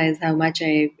emphasize how much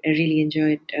I really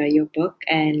enjoyed your book,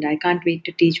 and I can't wait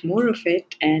to teach more of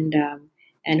it and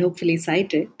hopefully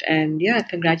cite it. And yeah,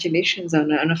 congratulations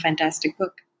on a fantastic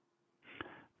book.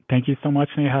 Thank you so much,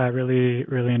 Neha. I really,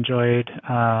 really enjoyed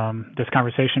this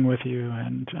conversation with you,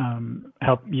 and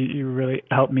you really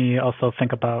helped me also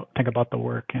think about the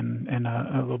work in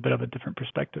a little bit of a different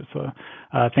perspective. So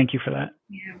thank you for that.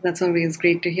 Yeah, that's always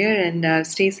great to hear. And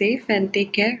stay safe and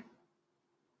take care.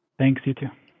 Thanks, you too.